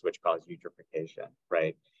lakes, which cause eutrophication,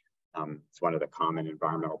 right? It's one of the common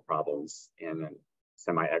environmental problems in a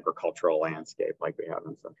semi-agricultural landscape like we have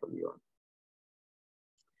in central New York.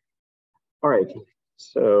 All right,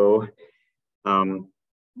 so let me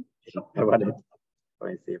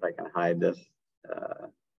see if I can hide this. Hide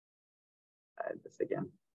this again.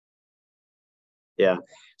 Yeah.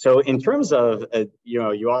 So in terms of,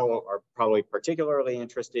 you all are probably particularly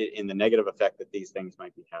interested in the negative effect that these things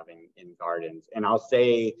might be having in gardens. And I'll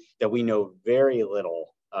say that we know very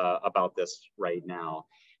little about this right now,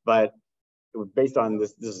 but based on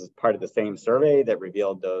this is part of the same survey that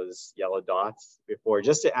revealed those yellow dots before,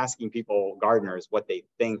 just to asking people, gardeners, what they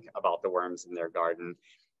think about the worms in their garden.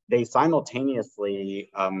 They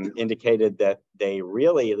simultaneously indicated that they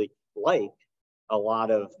really like a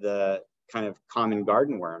lot of the kind of common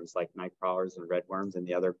garden worms like night crawlers and redworms and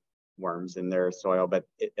the other worms in their soil, but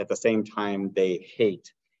at the same time they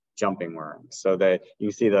hate jumping worms. So that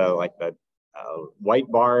you see the white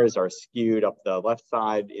bars are skewed up the left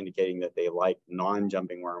side, indicating that they like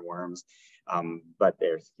non-jumping worms, but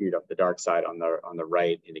they're skewed up the dark side on the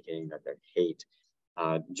right, indicating that they hate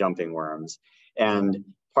jumping worms. And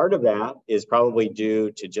part of that is probably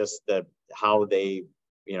due to just how they,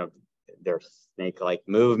 their snake-like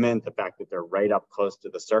movement, the fact that they're right up close to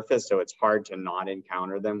the surface. So it's hard to not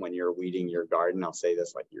encounter them when you're weeding your garden. I'll say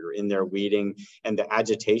this, like you're in there weeding, and the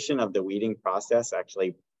agitation of the weeding process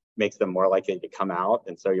actually makes them more likely to come out.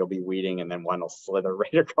 And so you'll be weeding and then one will slither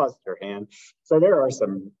right across your hand. So there are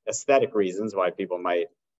some aesthetic reasons why people might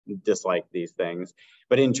dislike these things.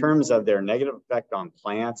 But in terms of their negative effect on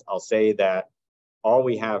plants, I'll say that all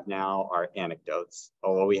we have now are anecdotes,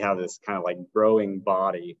 although we have this kind of like growing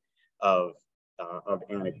body of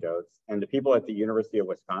anecdotes. And the people at the University of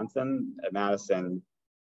Wisconsin at Madison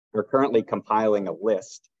are currently compiling a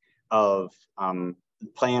list of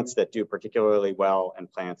plants that do particularly well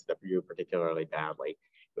and plants that do particularly badly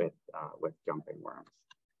with jumping worms.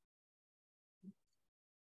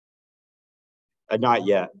 Not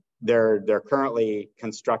yet. They're currently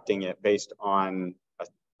constructing it based on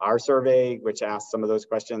our survey, which asked some of those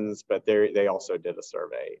questions, but they also did a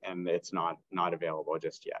survey, and it's not available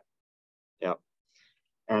just yet. Yep.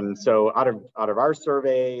 And so out of our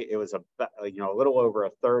survey, it was a little over a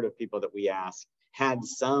third of people that we asked had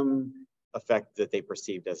some effect that they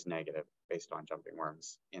perceived as negative based on jumping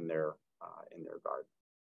worms in their garden.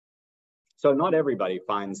 So not everybody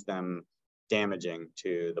finds them damaging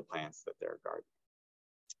to the plants that they're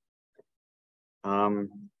gardening.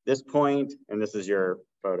 This point, and this is your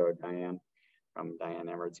photo, Diane, from Diane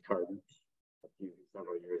Emmert's garden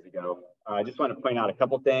several years ago. I just want to point out a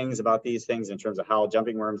couple things about these things in terms of how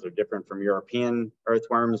jumping worms are different from European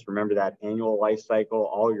earthworms. Remember that annual life cycle,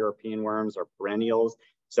 all European worms are perennials.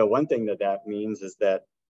 So one thing that means is that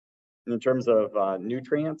in terms of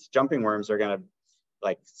nutrients, jumping worms are going to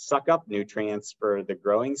like suck up nutrients for the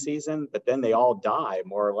growing season, but then they all die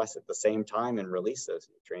more or less at the same time and release those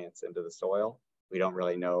nutrients into the soil. We don't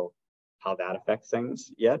really know how that affects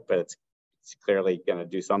things yet, but it's clearly going to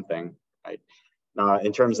do something, right?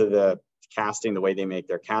 In terms of the casting, the way they make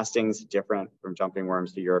their castings, different from jumping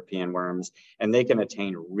worms to European worms, and they can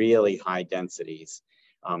attain really high densities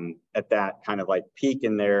at that kind of like peak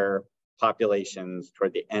in their populations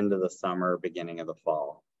toward the end of the summer, beginning of the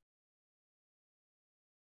fall.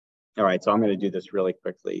 All right, so I'm going to do this really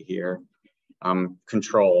quickly here.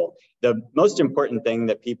 Control. The most important thing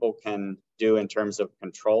that people can do in terms of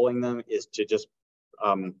controlling them is to just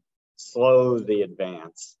slow the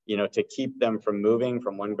advance, you know, to keep them from moving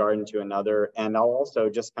from one garden to another. And I'll also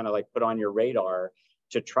just kind of like put on your radar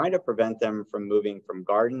to try to prevent them from moving from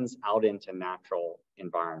gardens out into natural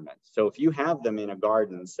environments. So if you have them in a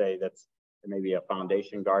garden, say that's maybe a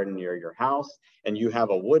foundation garden near your house, and you have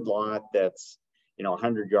a wood lot that's, you know,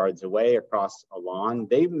 100 yards away across a lawn,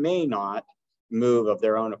 they may not move of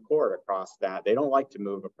their own accord across that. They don't like to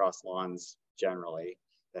move across lawns generally.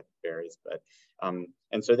 That varies, but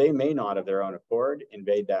and so they may not of their own accord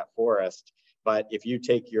invade that forest. But if you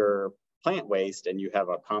take your plant waste and you have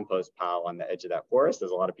a compost pile on the edge of that forest,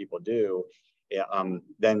 as a lot of people do,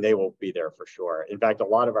 then they will be there for sure. In fact, a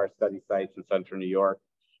lot of our study sites in central New York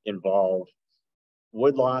involve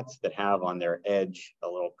woodlots that have on their edge a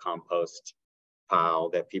little compost pile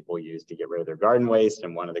that people use to get rid of their garden waste,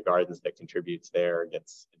 and one of the gardens that contributes there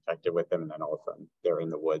gets infected with them, and then all of a sudden they're in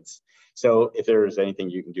the woods. So if there's anything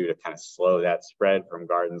you can do to kind of slow that spread from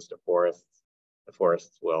gardens to forests, the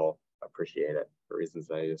forests will appreciate it for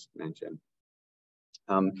reasons I just mentioned.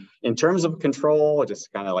 In terms of control,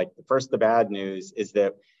 just kind of like the bad news is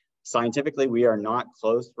that scientifically we are not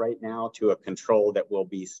close right now to a control that will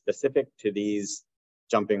be specific to these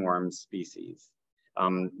jumping worm species.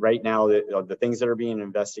 Right now, the things that are being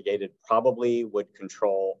investigated probably would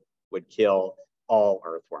kill all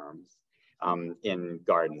earthworms in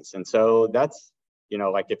gardens. And so that's, you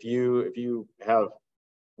know, like if you have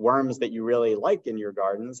worms that you really like in your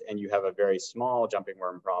gardens and you have a very small jumping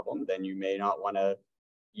worm problem, then you may not want to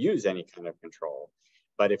use any kind of control.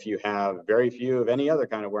 But if you have very few of any other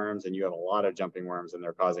kind of worms and you have a lot of jumping worms and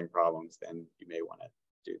they're causing problems, then you may want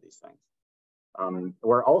to do these things.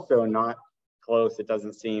 We're also not close, it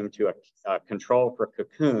doesn't seem, to a control for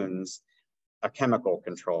cocoons, a chemical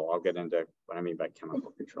control. I'll get into what I mean by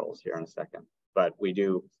chemical controls here in a second, but we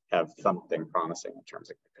do have something promising in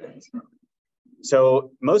terms of cocoons.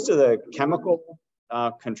 So most of the chemical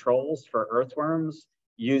controls for earthworms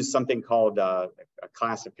use something called a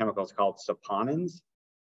class of chemicals called saponins,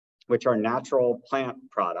 which are natural plant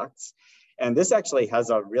products. And this actually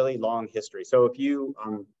has a really long history. So if you,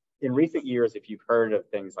 in recent years, if you've heard of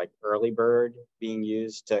things like early bird being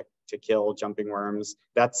used to kill jumping worms,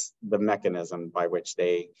 that's the mechanism by which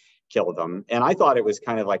they kill them. And I thought it was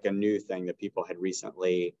kind of like a new thing that people had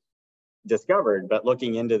recently discovered, but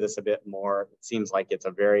looking into this a bit more, it seems like it's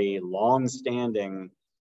a very long-standing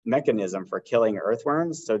mechanism for killing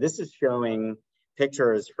earthworms. So this is showing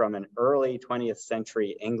pictures from an early 20th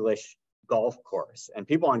century English golf course. And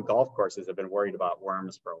people on golf courses have been worried about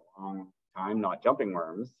worms for a long time, not jumping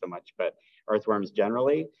worms so much, but earthworms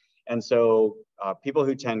generally. And so people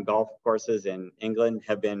who tend golf courses in England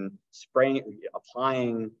have been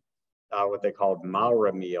applying what they called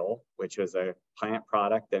Maura meal, which was a plant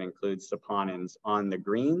product that includes saponins, on the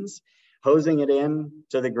greens, hosing it in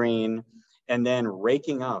to the green, and then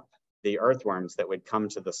raking up the earthworms that would come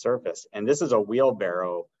to the surface. And this is a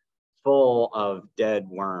wheelbarrow full of dead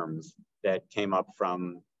worms that came up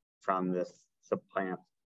from this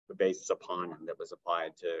plant-based saponin that was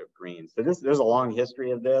applied to greens. So there's a long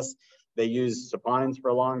history of this. They used saponins for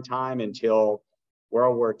a long time until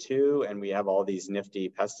World War II, and we have all these nifty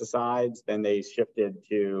pesticides. Then they shifted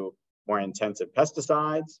to more intensive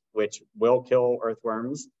pesticides, which will kill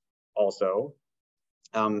earthworms also.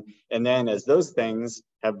 And then as those things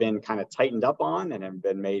have been kind of tightened up on and have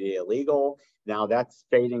been made illegal, now that's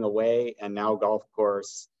fading away. And now golf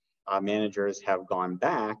course managers have gone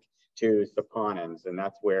back to saponins, and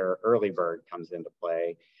that's where early bird comes into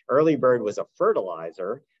play. Early bird was a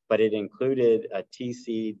fertilizer, but it included a tea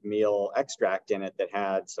seed meal extract in it that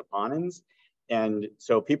had saponins. And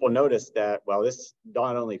so people noticed that, well, this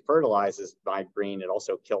not only fertilizes my green, it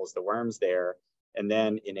also kills the worms there. And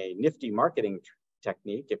then in a nifty marketing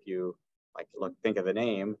technique, if you think of the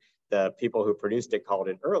name, the people who produced it called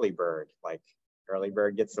it early bird, like early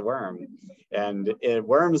bird gets the worm. And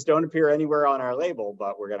worms don't appear anywhere on our label,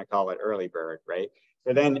 but we're going to call it early bird, right?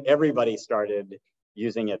 So then everybody started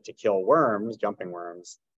using it to kill worms, jumping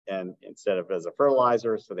worms, and instead of as a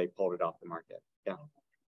fertilizer, so they pulled it off the market. Yeah.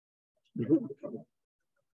 Is that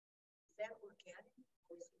organic?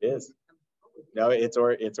 It is. No, it's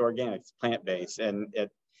organic. It's plant-based, and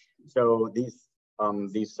so these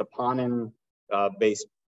saponin based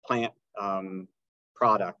plant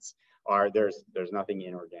products are there's nothing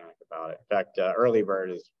inorganic about it. In fact, early bird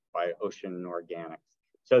is by Ocean Organics.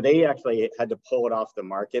 So they actually had to pull it off the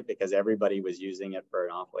market because everybody was using it for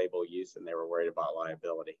an off-label use and they were worried about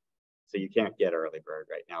liability. So you can't get early bird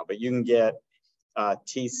right now, but you can get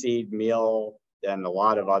tea seed meal and a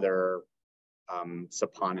lot of other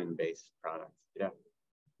saponin-based products. Yeah.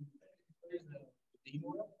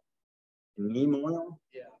 Neem oil?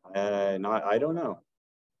 Yeah. I don't know.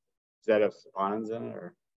 Is that have saponins in it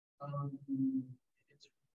or? It's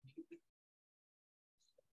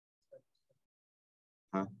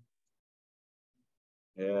Huh?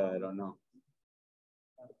 Yeah, I don't know.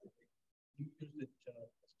 you use it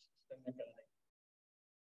systemic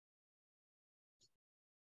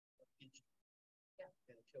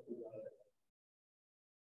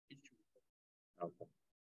Okay.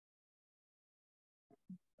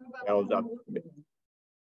 That was up.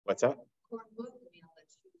 What's that?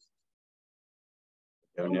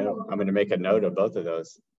 Don't know. I'm going to make a note of both of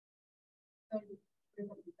those.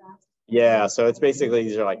 Yeah, so it's basically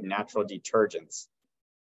these are like natural detergents.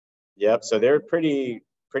 Yep, so they're pretty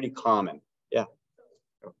common. Yeah.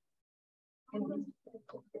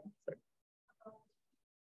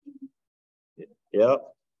 Yep.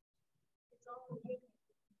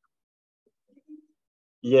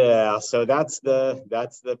 Yeah, so that's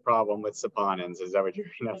the problem with saponins. Is that what you're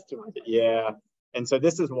estimating? Yeah, and so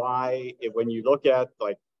this is why when you look at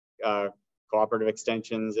like cooperative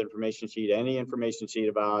extensions information sheet, any information sheet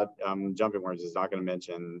about jumping worms is not going to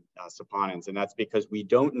mention saponins, and that's because we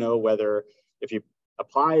don't know whether if you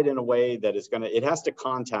apply it in a way that is going to, it has to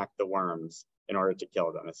contact the worms in order to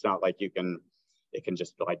kill them. It's not like it can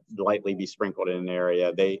just like lightly be sprinkled in an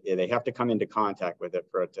area. They have to come into contact with it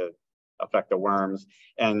for it to affect the worms,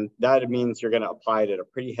 and that means you're going to apply it at a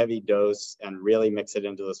pretty heavy dose and really mix it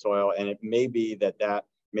into the soil, and it may be that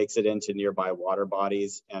makes it into nearby water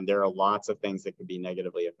bodies, and there are lots of things that could be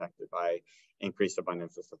negatively affected by increased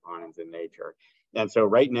abundance of saponins in nature. And so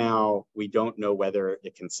right now we don't know whether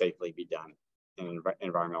it can safely be done in an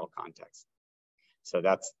environmental context. So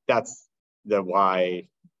that's the why,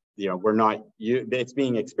 you know, it's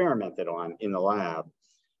being experimented on in the lab,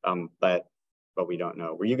 but we don't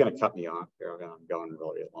know. Were you going to cut me off here? I'm going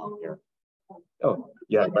really long here. Oh,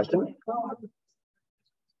 you had a question?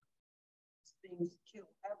 Things kill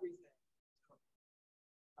everything.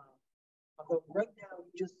 Although right now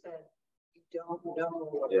you just said you don't know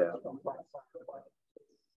what Yeah.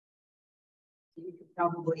 You can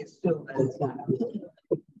probably assume that it's not.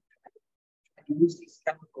 You use these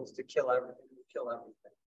chemicals to kill everything.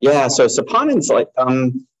 Yeah, so saponins, like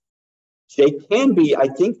they can be, I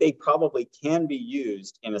think they probably can be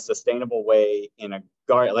used in a sustainable way in a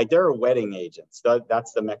garden. Like there are wetting agents.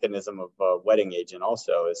 That's the mechanism of a wetting agent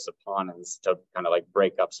also, is saponins to kind of like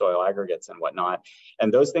break up soil aggregates and whatnot.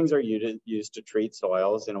 And those things are used to treat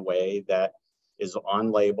soils in a way that is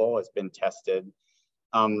on label, has been tested.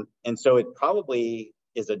 And so it probably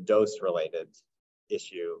is a dose related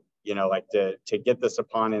issue, you know, like to get the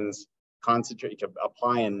saponins concentrate, to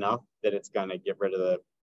apply enough that it's going to get rid of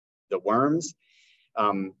the worms.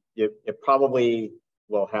 It probably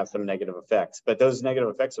will have some negative effects, but those negative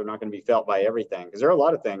effects are not going to be felt by everything, because there are a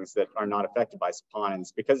lot of things that are not affected by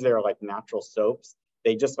saponins because they're like natural soaps.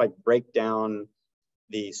 They just like break down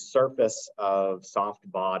the surface of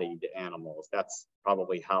soft-bodied animals. That's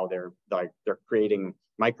probably how they're creating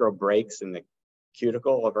micro breaks in the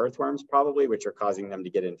cuticle of earthworms, probably, which are causing them to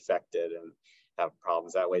get infected and have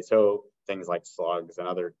problems that way. So things like slugs and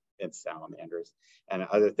other salamanders and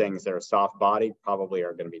other things that are soft-bodied probably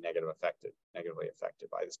are going to be negatively affected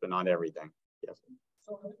by this, but not everything. Yes.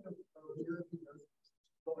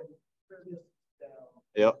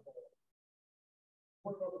 Yep.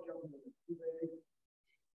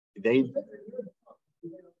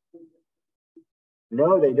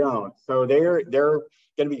 No, they don't. So they're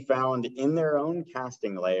going to be found in their own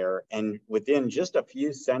casting layer and within just a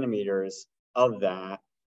few centimeters of that,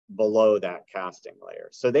 below that casting layer.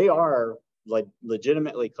 So they are like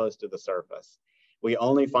legitimately close to the surface. We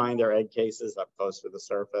only find their egg cases up close to the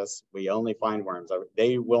surface. We only find worms.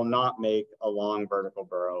 They will not make a long vertical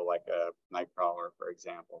burrow like a night crawler, for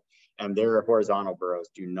example. And their horizontal burrows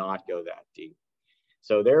do not go that deep.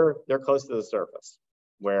 So they're close to the surface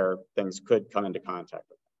where things could come into contact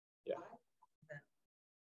with them.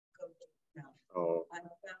 Yeah. Oh. I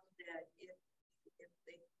found that if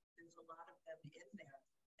there's a lot of them in there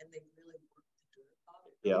and they really work the dirt off,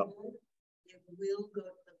 yeah, it will go,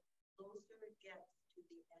 the closer it gets to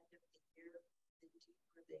the end of the year, the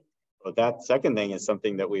deeper they. Well, that second thing is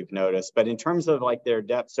something that we've noticed, but in terms of like their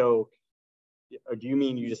depth, so or do you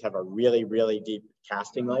mean you just have a really, really deep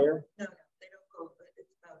casting layer? No, they don't go, but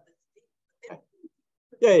it's about this deep.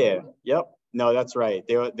 Yeah, yep. No, that's right.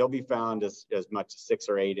 They'll be found as much as 6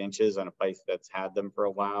 or 8 inches on a place that's had them for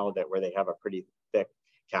a while, where they have a pretty thick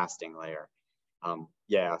casting layer.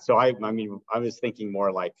 Yeah, so I mean, I was thinking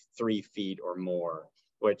more like 3 feet or more,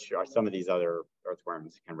 which are some of these other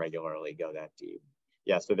earthworms can regularly go that deep.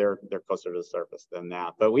 Yeah, so they're closer to the surface than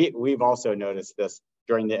that. But we've also noticed this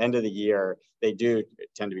during the end of the year. They do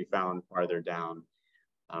tend to be found farther down,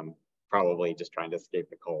 probably just trying to escape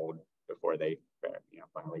the cold before they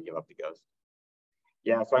finally give up the ghost.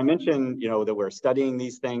 Yeah, so I mentioned, that we're studying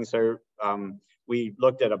these things. So we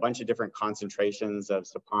looked at a bunch of different concentrations of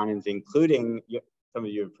saponins, including, some of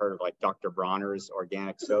you have heard of like Dr. Bronner's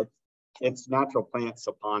organic soap. It's natural plant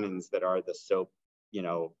saponins that are the soap,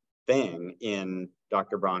 thing in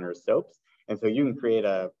Dr. Bronner's soaps. And so you can create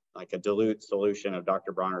a dilute solution of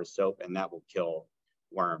Dr. Bronner's soap, and that will kill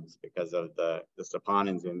worms because of the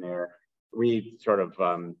saponins in there. We sort of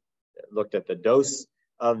looked at the dose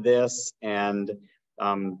of this, and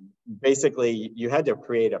basically you had to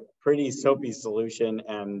create a pretty soapy solution.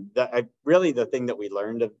 And really the thing that we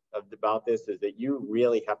learned about this is that you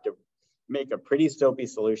really have to make a pretty soapy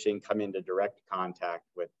solution come into direct contact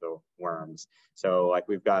with the worms. So like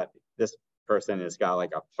we've got, this person has got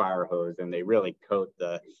like a fire hose, and they really coat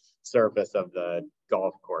the surface of the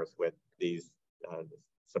golf course with these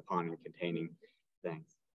saponin containing things.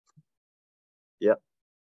 Yep.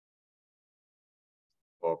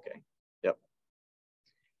 Okay. Yep.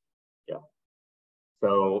 Yeah.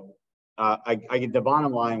 So the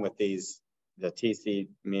bottom line with these, the TC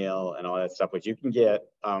meal and all that stuff, what you can get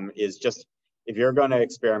is just, if you're going to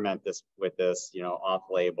experiment with this,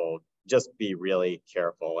 off-label, just be really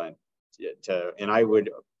careful, and I would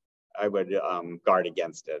guard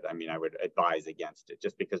against it. I mean, I would advise against it,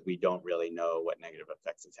 just because we don't really know what negative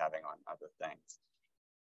effects it's having on other things.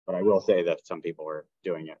 But I will say that some people are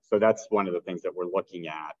doing it. So that's one of the things that we're looking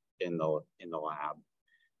at in the lab.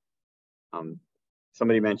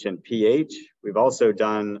 Somebody mentioned pH. We've also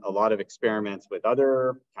done a lot of experiments with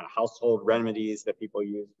other kind of household remedies that people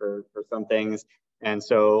use for some things. And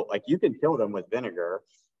so like you can kill them with vinegar,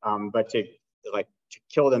 but to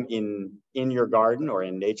kill them in your garden or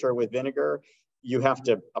in nature with vinegar, you have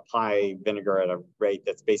to apply vinegar at a rate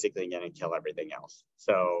that's basically going to kill everything else.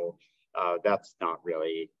 So that's not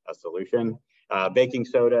really a solution. Baking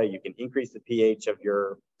soda, you can increase the pH of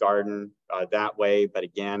your garden that way, but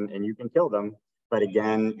again, and you can kill them, but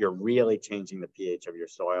again, you're really changing the pH of your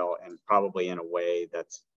soil, and probably in a way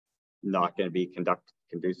that's not going to be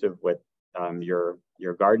conducive with your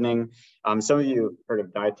gardening. Some of you heard of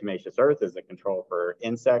diatomaceous earth as a control for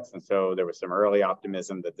insects, and so there was some early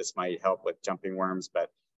optimism that this might help with jumping worms,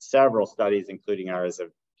 but several studies, including ours,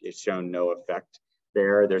 have shown no effect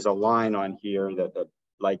there. There's a line on here, that the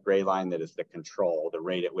light gray line, that is the control, the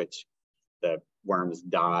rate at which the worms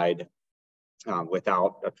died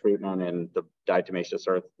without a treatment, and the diatomaceous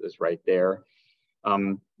earth is right there.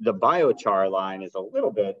 The biochar line is a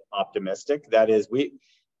little bit optimistic. That is,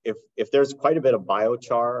 if there's quite a bit of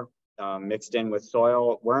biochar mixed in with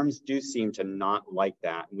soil, worms do seem to not like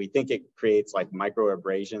that. We think it creates like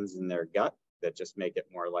microabrasions in their gut that just make it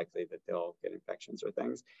more likely that they'll get infections or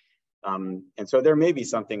things. And so there may be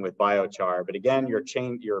something with biochar, but again,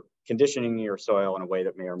 you're conditioning your soil in a way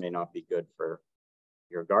that may or may not be good for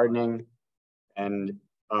your gardening. And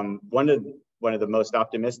one of the most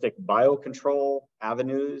optimistic biocontrol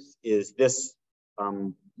avenues is this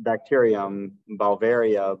bacterium,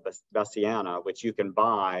 Beauveria bassiana, which you can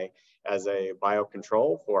buy as a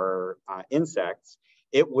biocontrol for insects.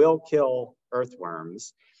 It will kill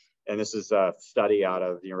earthworms. And this is a study out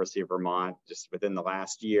of the University of Vermont just within the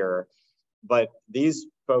last year. But these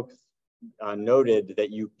folks noted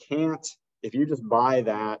that you can't, if you just buy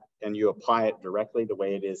that and you apply it directly the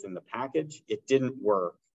way it is in the package, it didn't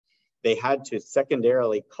work. They had to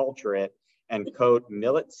secondarily culture it and coat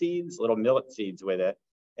millet seeds, little millet seeds with it.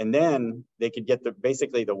 And then they could get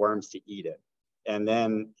basically the worms to eat it. And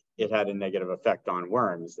then it had a negative effect on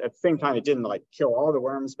worms. At the same time, it didn't like kill all the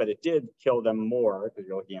worms, but it did kill them more, because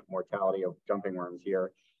you're looking at mortality of jumping worms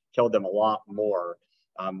here, killed them a lot more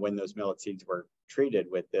when those millet seeds were treated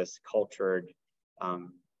with this cultured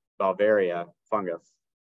Beauveria fungus.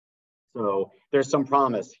 So there's some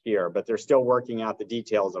promise here, but they're still working out the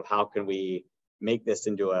details of how can we make this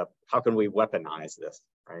into how can we weaponize this,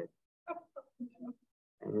 right?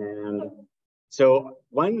 And so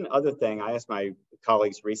one other thing, I asked my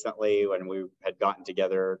colleagues recently when we had gotten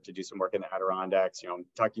together to do some work in the Adirondacks, I'm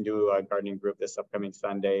talking to a gardening group this upcoming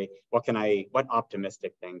Sunday, what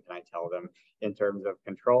optimistic thing can I tell them in terms of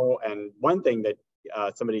control? And one thing that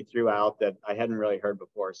somebody threw out that I hadn't really heard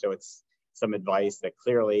before, so it's some advice that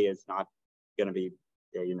clearly is not going to be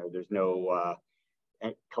you know, there's no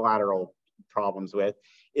collateral problems with,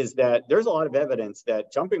 is that there's a lot of evidence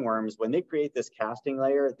that jumping worms, when they create this casting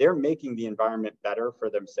layer, they're making the environment better for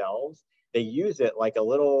themselves. They use it like a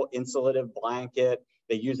little insulative blanket.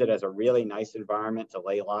 They use it as a really nice environment to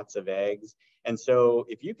lay lots of eggs. And so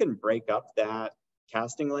if you can break up that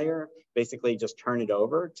casting layer, basically just turn it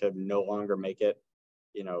over to no longer make it,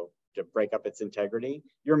 you know, to break up its integrity,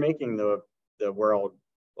 you're making the world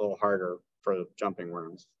a little harder for jumping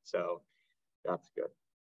worms. So that's good.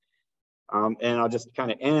 And I'll just kind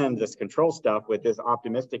of end this control stuff with this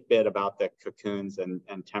optimistic bit about the cocoons and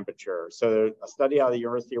temperature. So a study out of the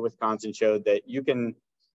University of Wisconsin showed that you can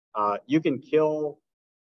kill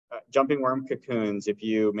jumping worm cocoons if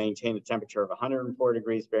you maintain a temperature of 104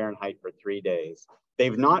 degrees Fahrenheit for 3 days.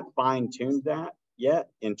 They've not fine-tuned that yet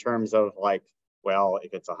in terms of like, well,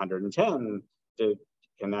 if it's 110,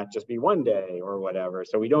 can that just be 1 day or whatever?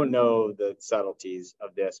 So we don't know the subtleties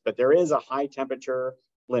of this, but there is a high temperature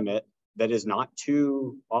limit that is not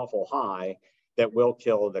too awful high that will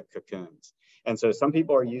kill the cocoons. And so some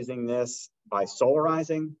people are using this by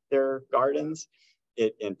solarizing their gardens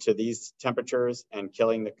into these temperatures and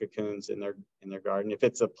killing the cocoons in their garden. If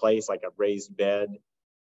it's a place like a raised bed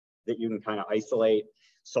that you can kind of isolate,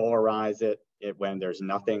 solarize it when there's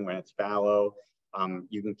nothing, when it's fallow,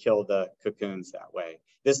 you can kill the cocoons that way.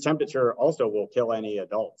 This temperature also will kill any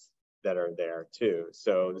adults that are there too.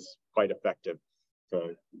 So it's quite effective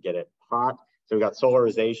to get it hot. So we got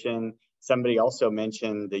solarization. Somebody also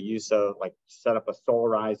mentioned the use of like set up a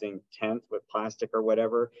solarizing tent with plastic or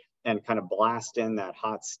whatever and kind of blast in that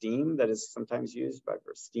hot steam that is sometimes used for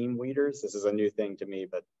steam weeders. This is a new thing to me,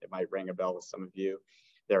 but it might ring a bell with some of you.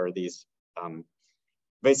 There are these,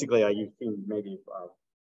 basically you've seen maybe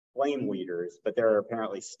flame weeders, but there are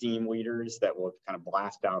apparently steam weeders that will kind of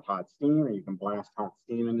blast out hot steam, and you can blast hot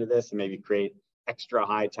steam into this and maybe create extra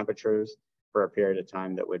high temperatures for a period of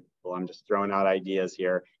time that would, well, I'm just throwing out ideas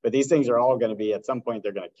here, but these things are all going to be, at some point,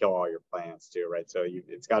 they're going to kill all your plants too, right? So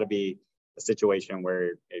it's got to be a situation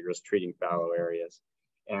where you're just treating fallow areas.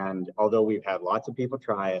 And although we've had lots of people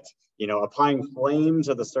try it, you know, applying flame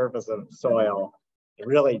to the surface of soil, it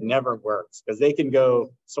really never works because they can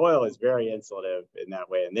go, soil is very insulative in that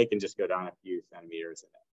way, and they can just go down a few centimeters in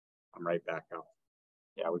it. I'm right back up.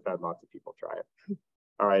 Yeah, we've had lots of people try it.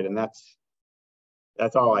 All right, and that's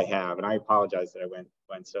all I have, and I apologize that I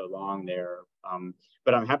went so long there.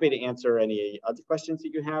 But I'm happy to answer any other questions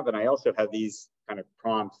that you have, and I also have these kind of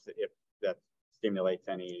prompts if that stimulates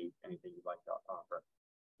anything you'd like to offer.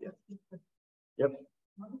 Yes. Yep.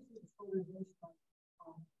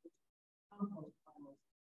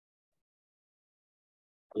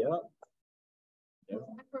 Yeah. Yeah.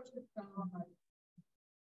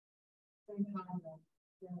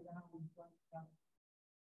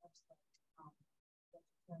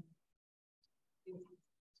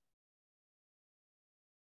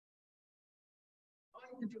 All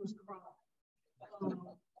you can do is cry.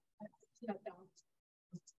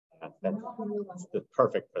 That's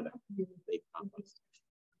perfect for them. They compost.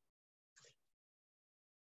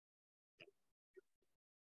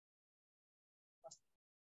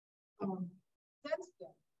 Since then,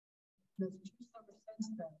 there's 2 summers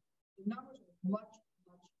since then, the numbers are much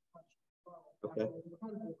lower. Okay. Of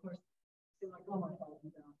course, they're like, oh my God,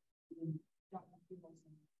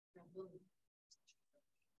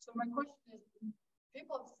 so my question is,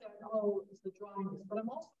 people have said, oh, it's the dryness, but I'm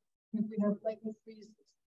also, if we have latent freezes,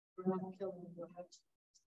 we're not killing the heads.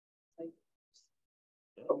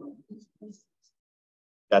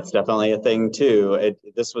 That's definitely a thing too.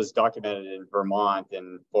 This was documented in Vermont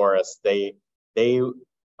in forests. They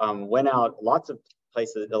went out lots of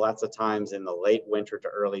places, lots of times in the late winter to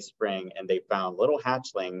early spring, and they found little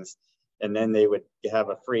hatchlings, and then they would have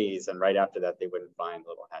a freeze, and right after that they wouldn't find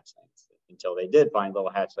little hatchlings until they did find little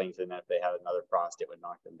hatchlings, and if they had another frost, it would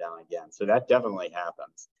knock them down again. So that definitely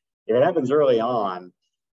happens. If it happens early on,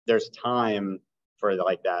 there's time for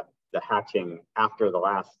like that, the hatching after the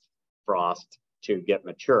last frost to get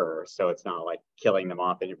mature. So it's not like killing them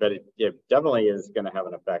off, but it definitely is going to have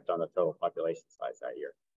an effect on the total population size that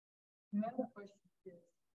year. Another question is,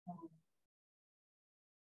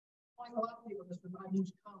 like a lot of people, I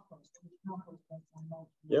use compost.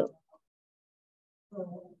 Yeah.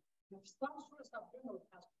 So if some sort of stuff doing those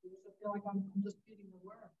past years, I feel like I'm just feeding the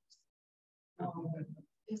worms.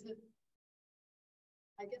 Is it?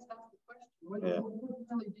 I guess that's the question. What really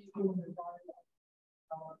do you do in your garden?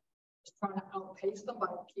 Just trying to outpace them by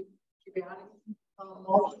keep adding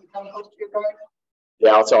compost to your garden?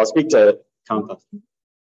 Yeah, so I'll speak to compost.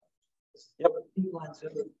 Yep. People on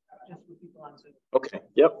Zoom. Just for people on Zoom. Okay.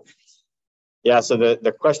 Yep. Yeah, so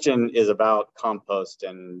the question is about compost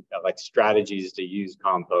and like strategies to use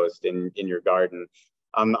compost in your garden.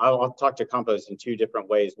 I'll talk to compost in two different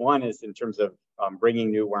ways. One is in terms of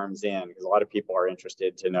bringing new worms in, because a lot of people are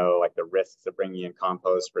interested to know like the risks of bringing in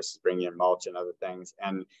compost versus bringing in mulch and other things.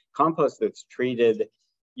 And compost that's treated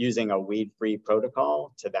using a weed-free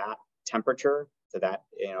protocol to that temperature, to that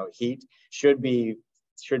heat, should be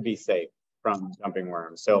safe from jumping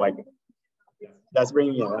worms. So like that's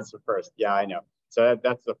bringing in, that's the first. Yeah, I know. So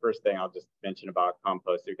that's the first thing I'll just mention about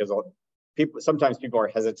compost, because sometimes people are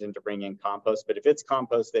hesitant to bring in compost, but if it's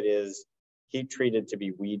compost that is heat treated to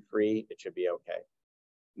be weed free, it should be okay.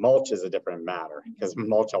 Mulch is a different matter, because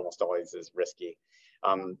mulch almost always is risky.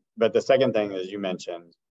 But the second thing, as you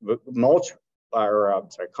mentioned,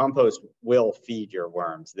 compost will feed your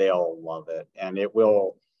worms. They'll love it, and it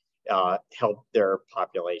will help their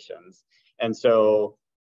populations. And so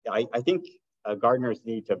I think gardeners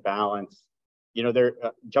need to balance.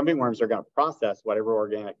 Jumping worms are going to process whatever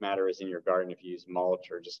organic matter is in your garden if you use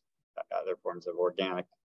mulch or just other forms of organic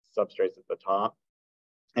substrates at the top.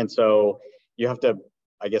 And so you have to,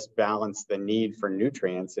 I guess, balance the need for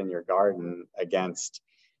nutrients in your garden against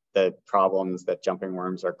the problems that jumping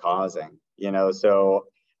worms are causing. So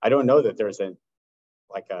I don't know that there's a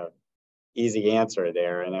easy answer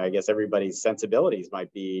there. And I guess everybody's sensibilities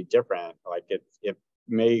might be different. Like it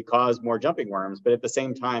may cause more jumping worms, but at the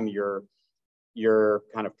same time, you're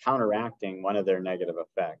kind of counteracting one of their negative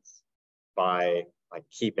effects by like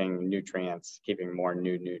keeping more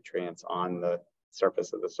new nutrients on the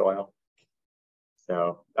surface of the soil.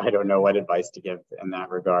 So I don't know what advice to give in that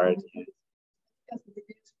regard.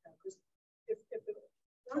 If the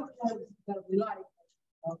earthworms that we like,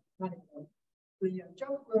 the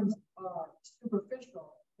junk worms are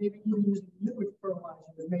superficial, maybe even using liquid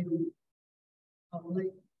fertilizer, maybe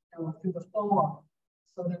late through the fall,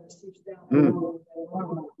 so that it seeps down.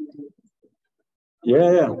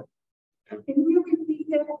 Yeah. Can you repeat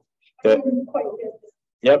that? I didn't quite get this.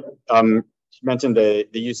 Yep. You mentioned the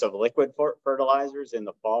use of liquid fertilizers in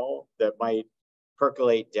the fall that might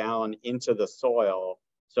percolate down into the soil,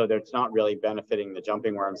 so that it's not really benefiting the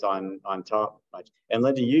jumping worms on top much. And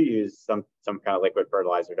Linda, you use some kind of liquid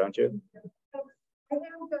fertilizer, don't you? I have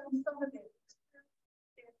done some of it.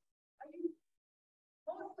 I use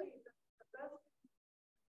mostly the best.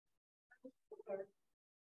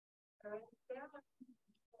 I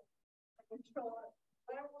control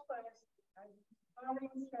black plastic, I use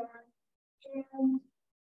potting soil, and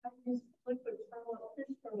I use liquid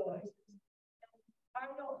fish fertilizers. I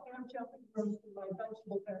don't have jumping worms in my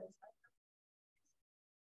vegetable beds.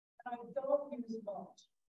 I don't use mulch.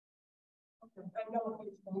 Okay. I don't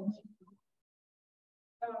use mulch.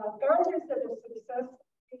 Gardeners that have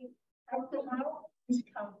successfully helped them out use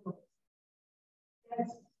compost.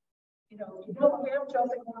 That's, you don't have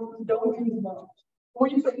jumping worms, don't use mulch.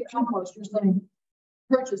 When you say compost, you're saying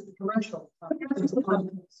purchase the commercial.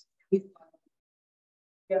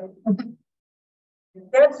 Yeah.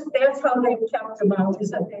 That's how they kept them out,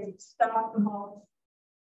 is that they stocked them all.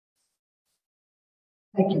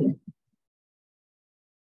 Thank you.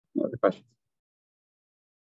 Other questions?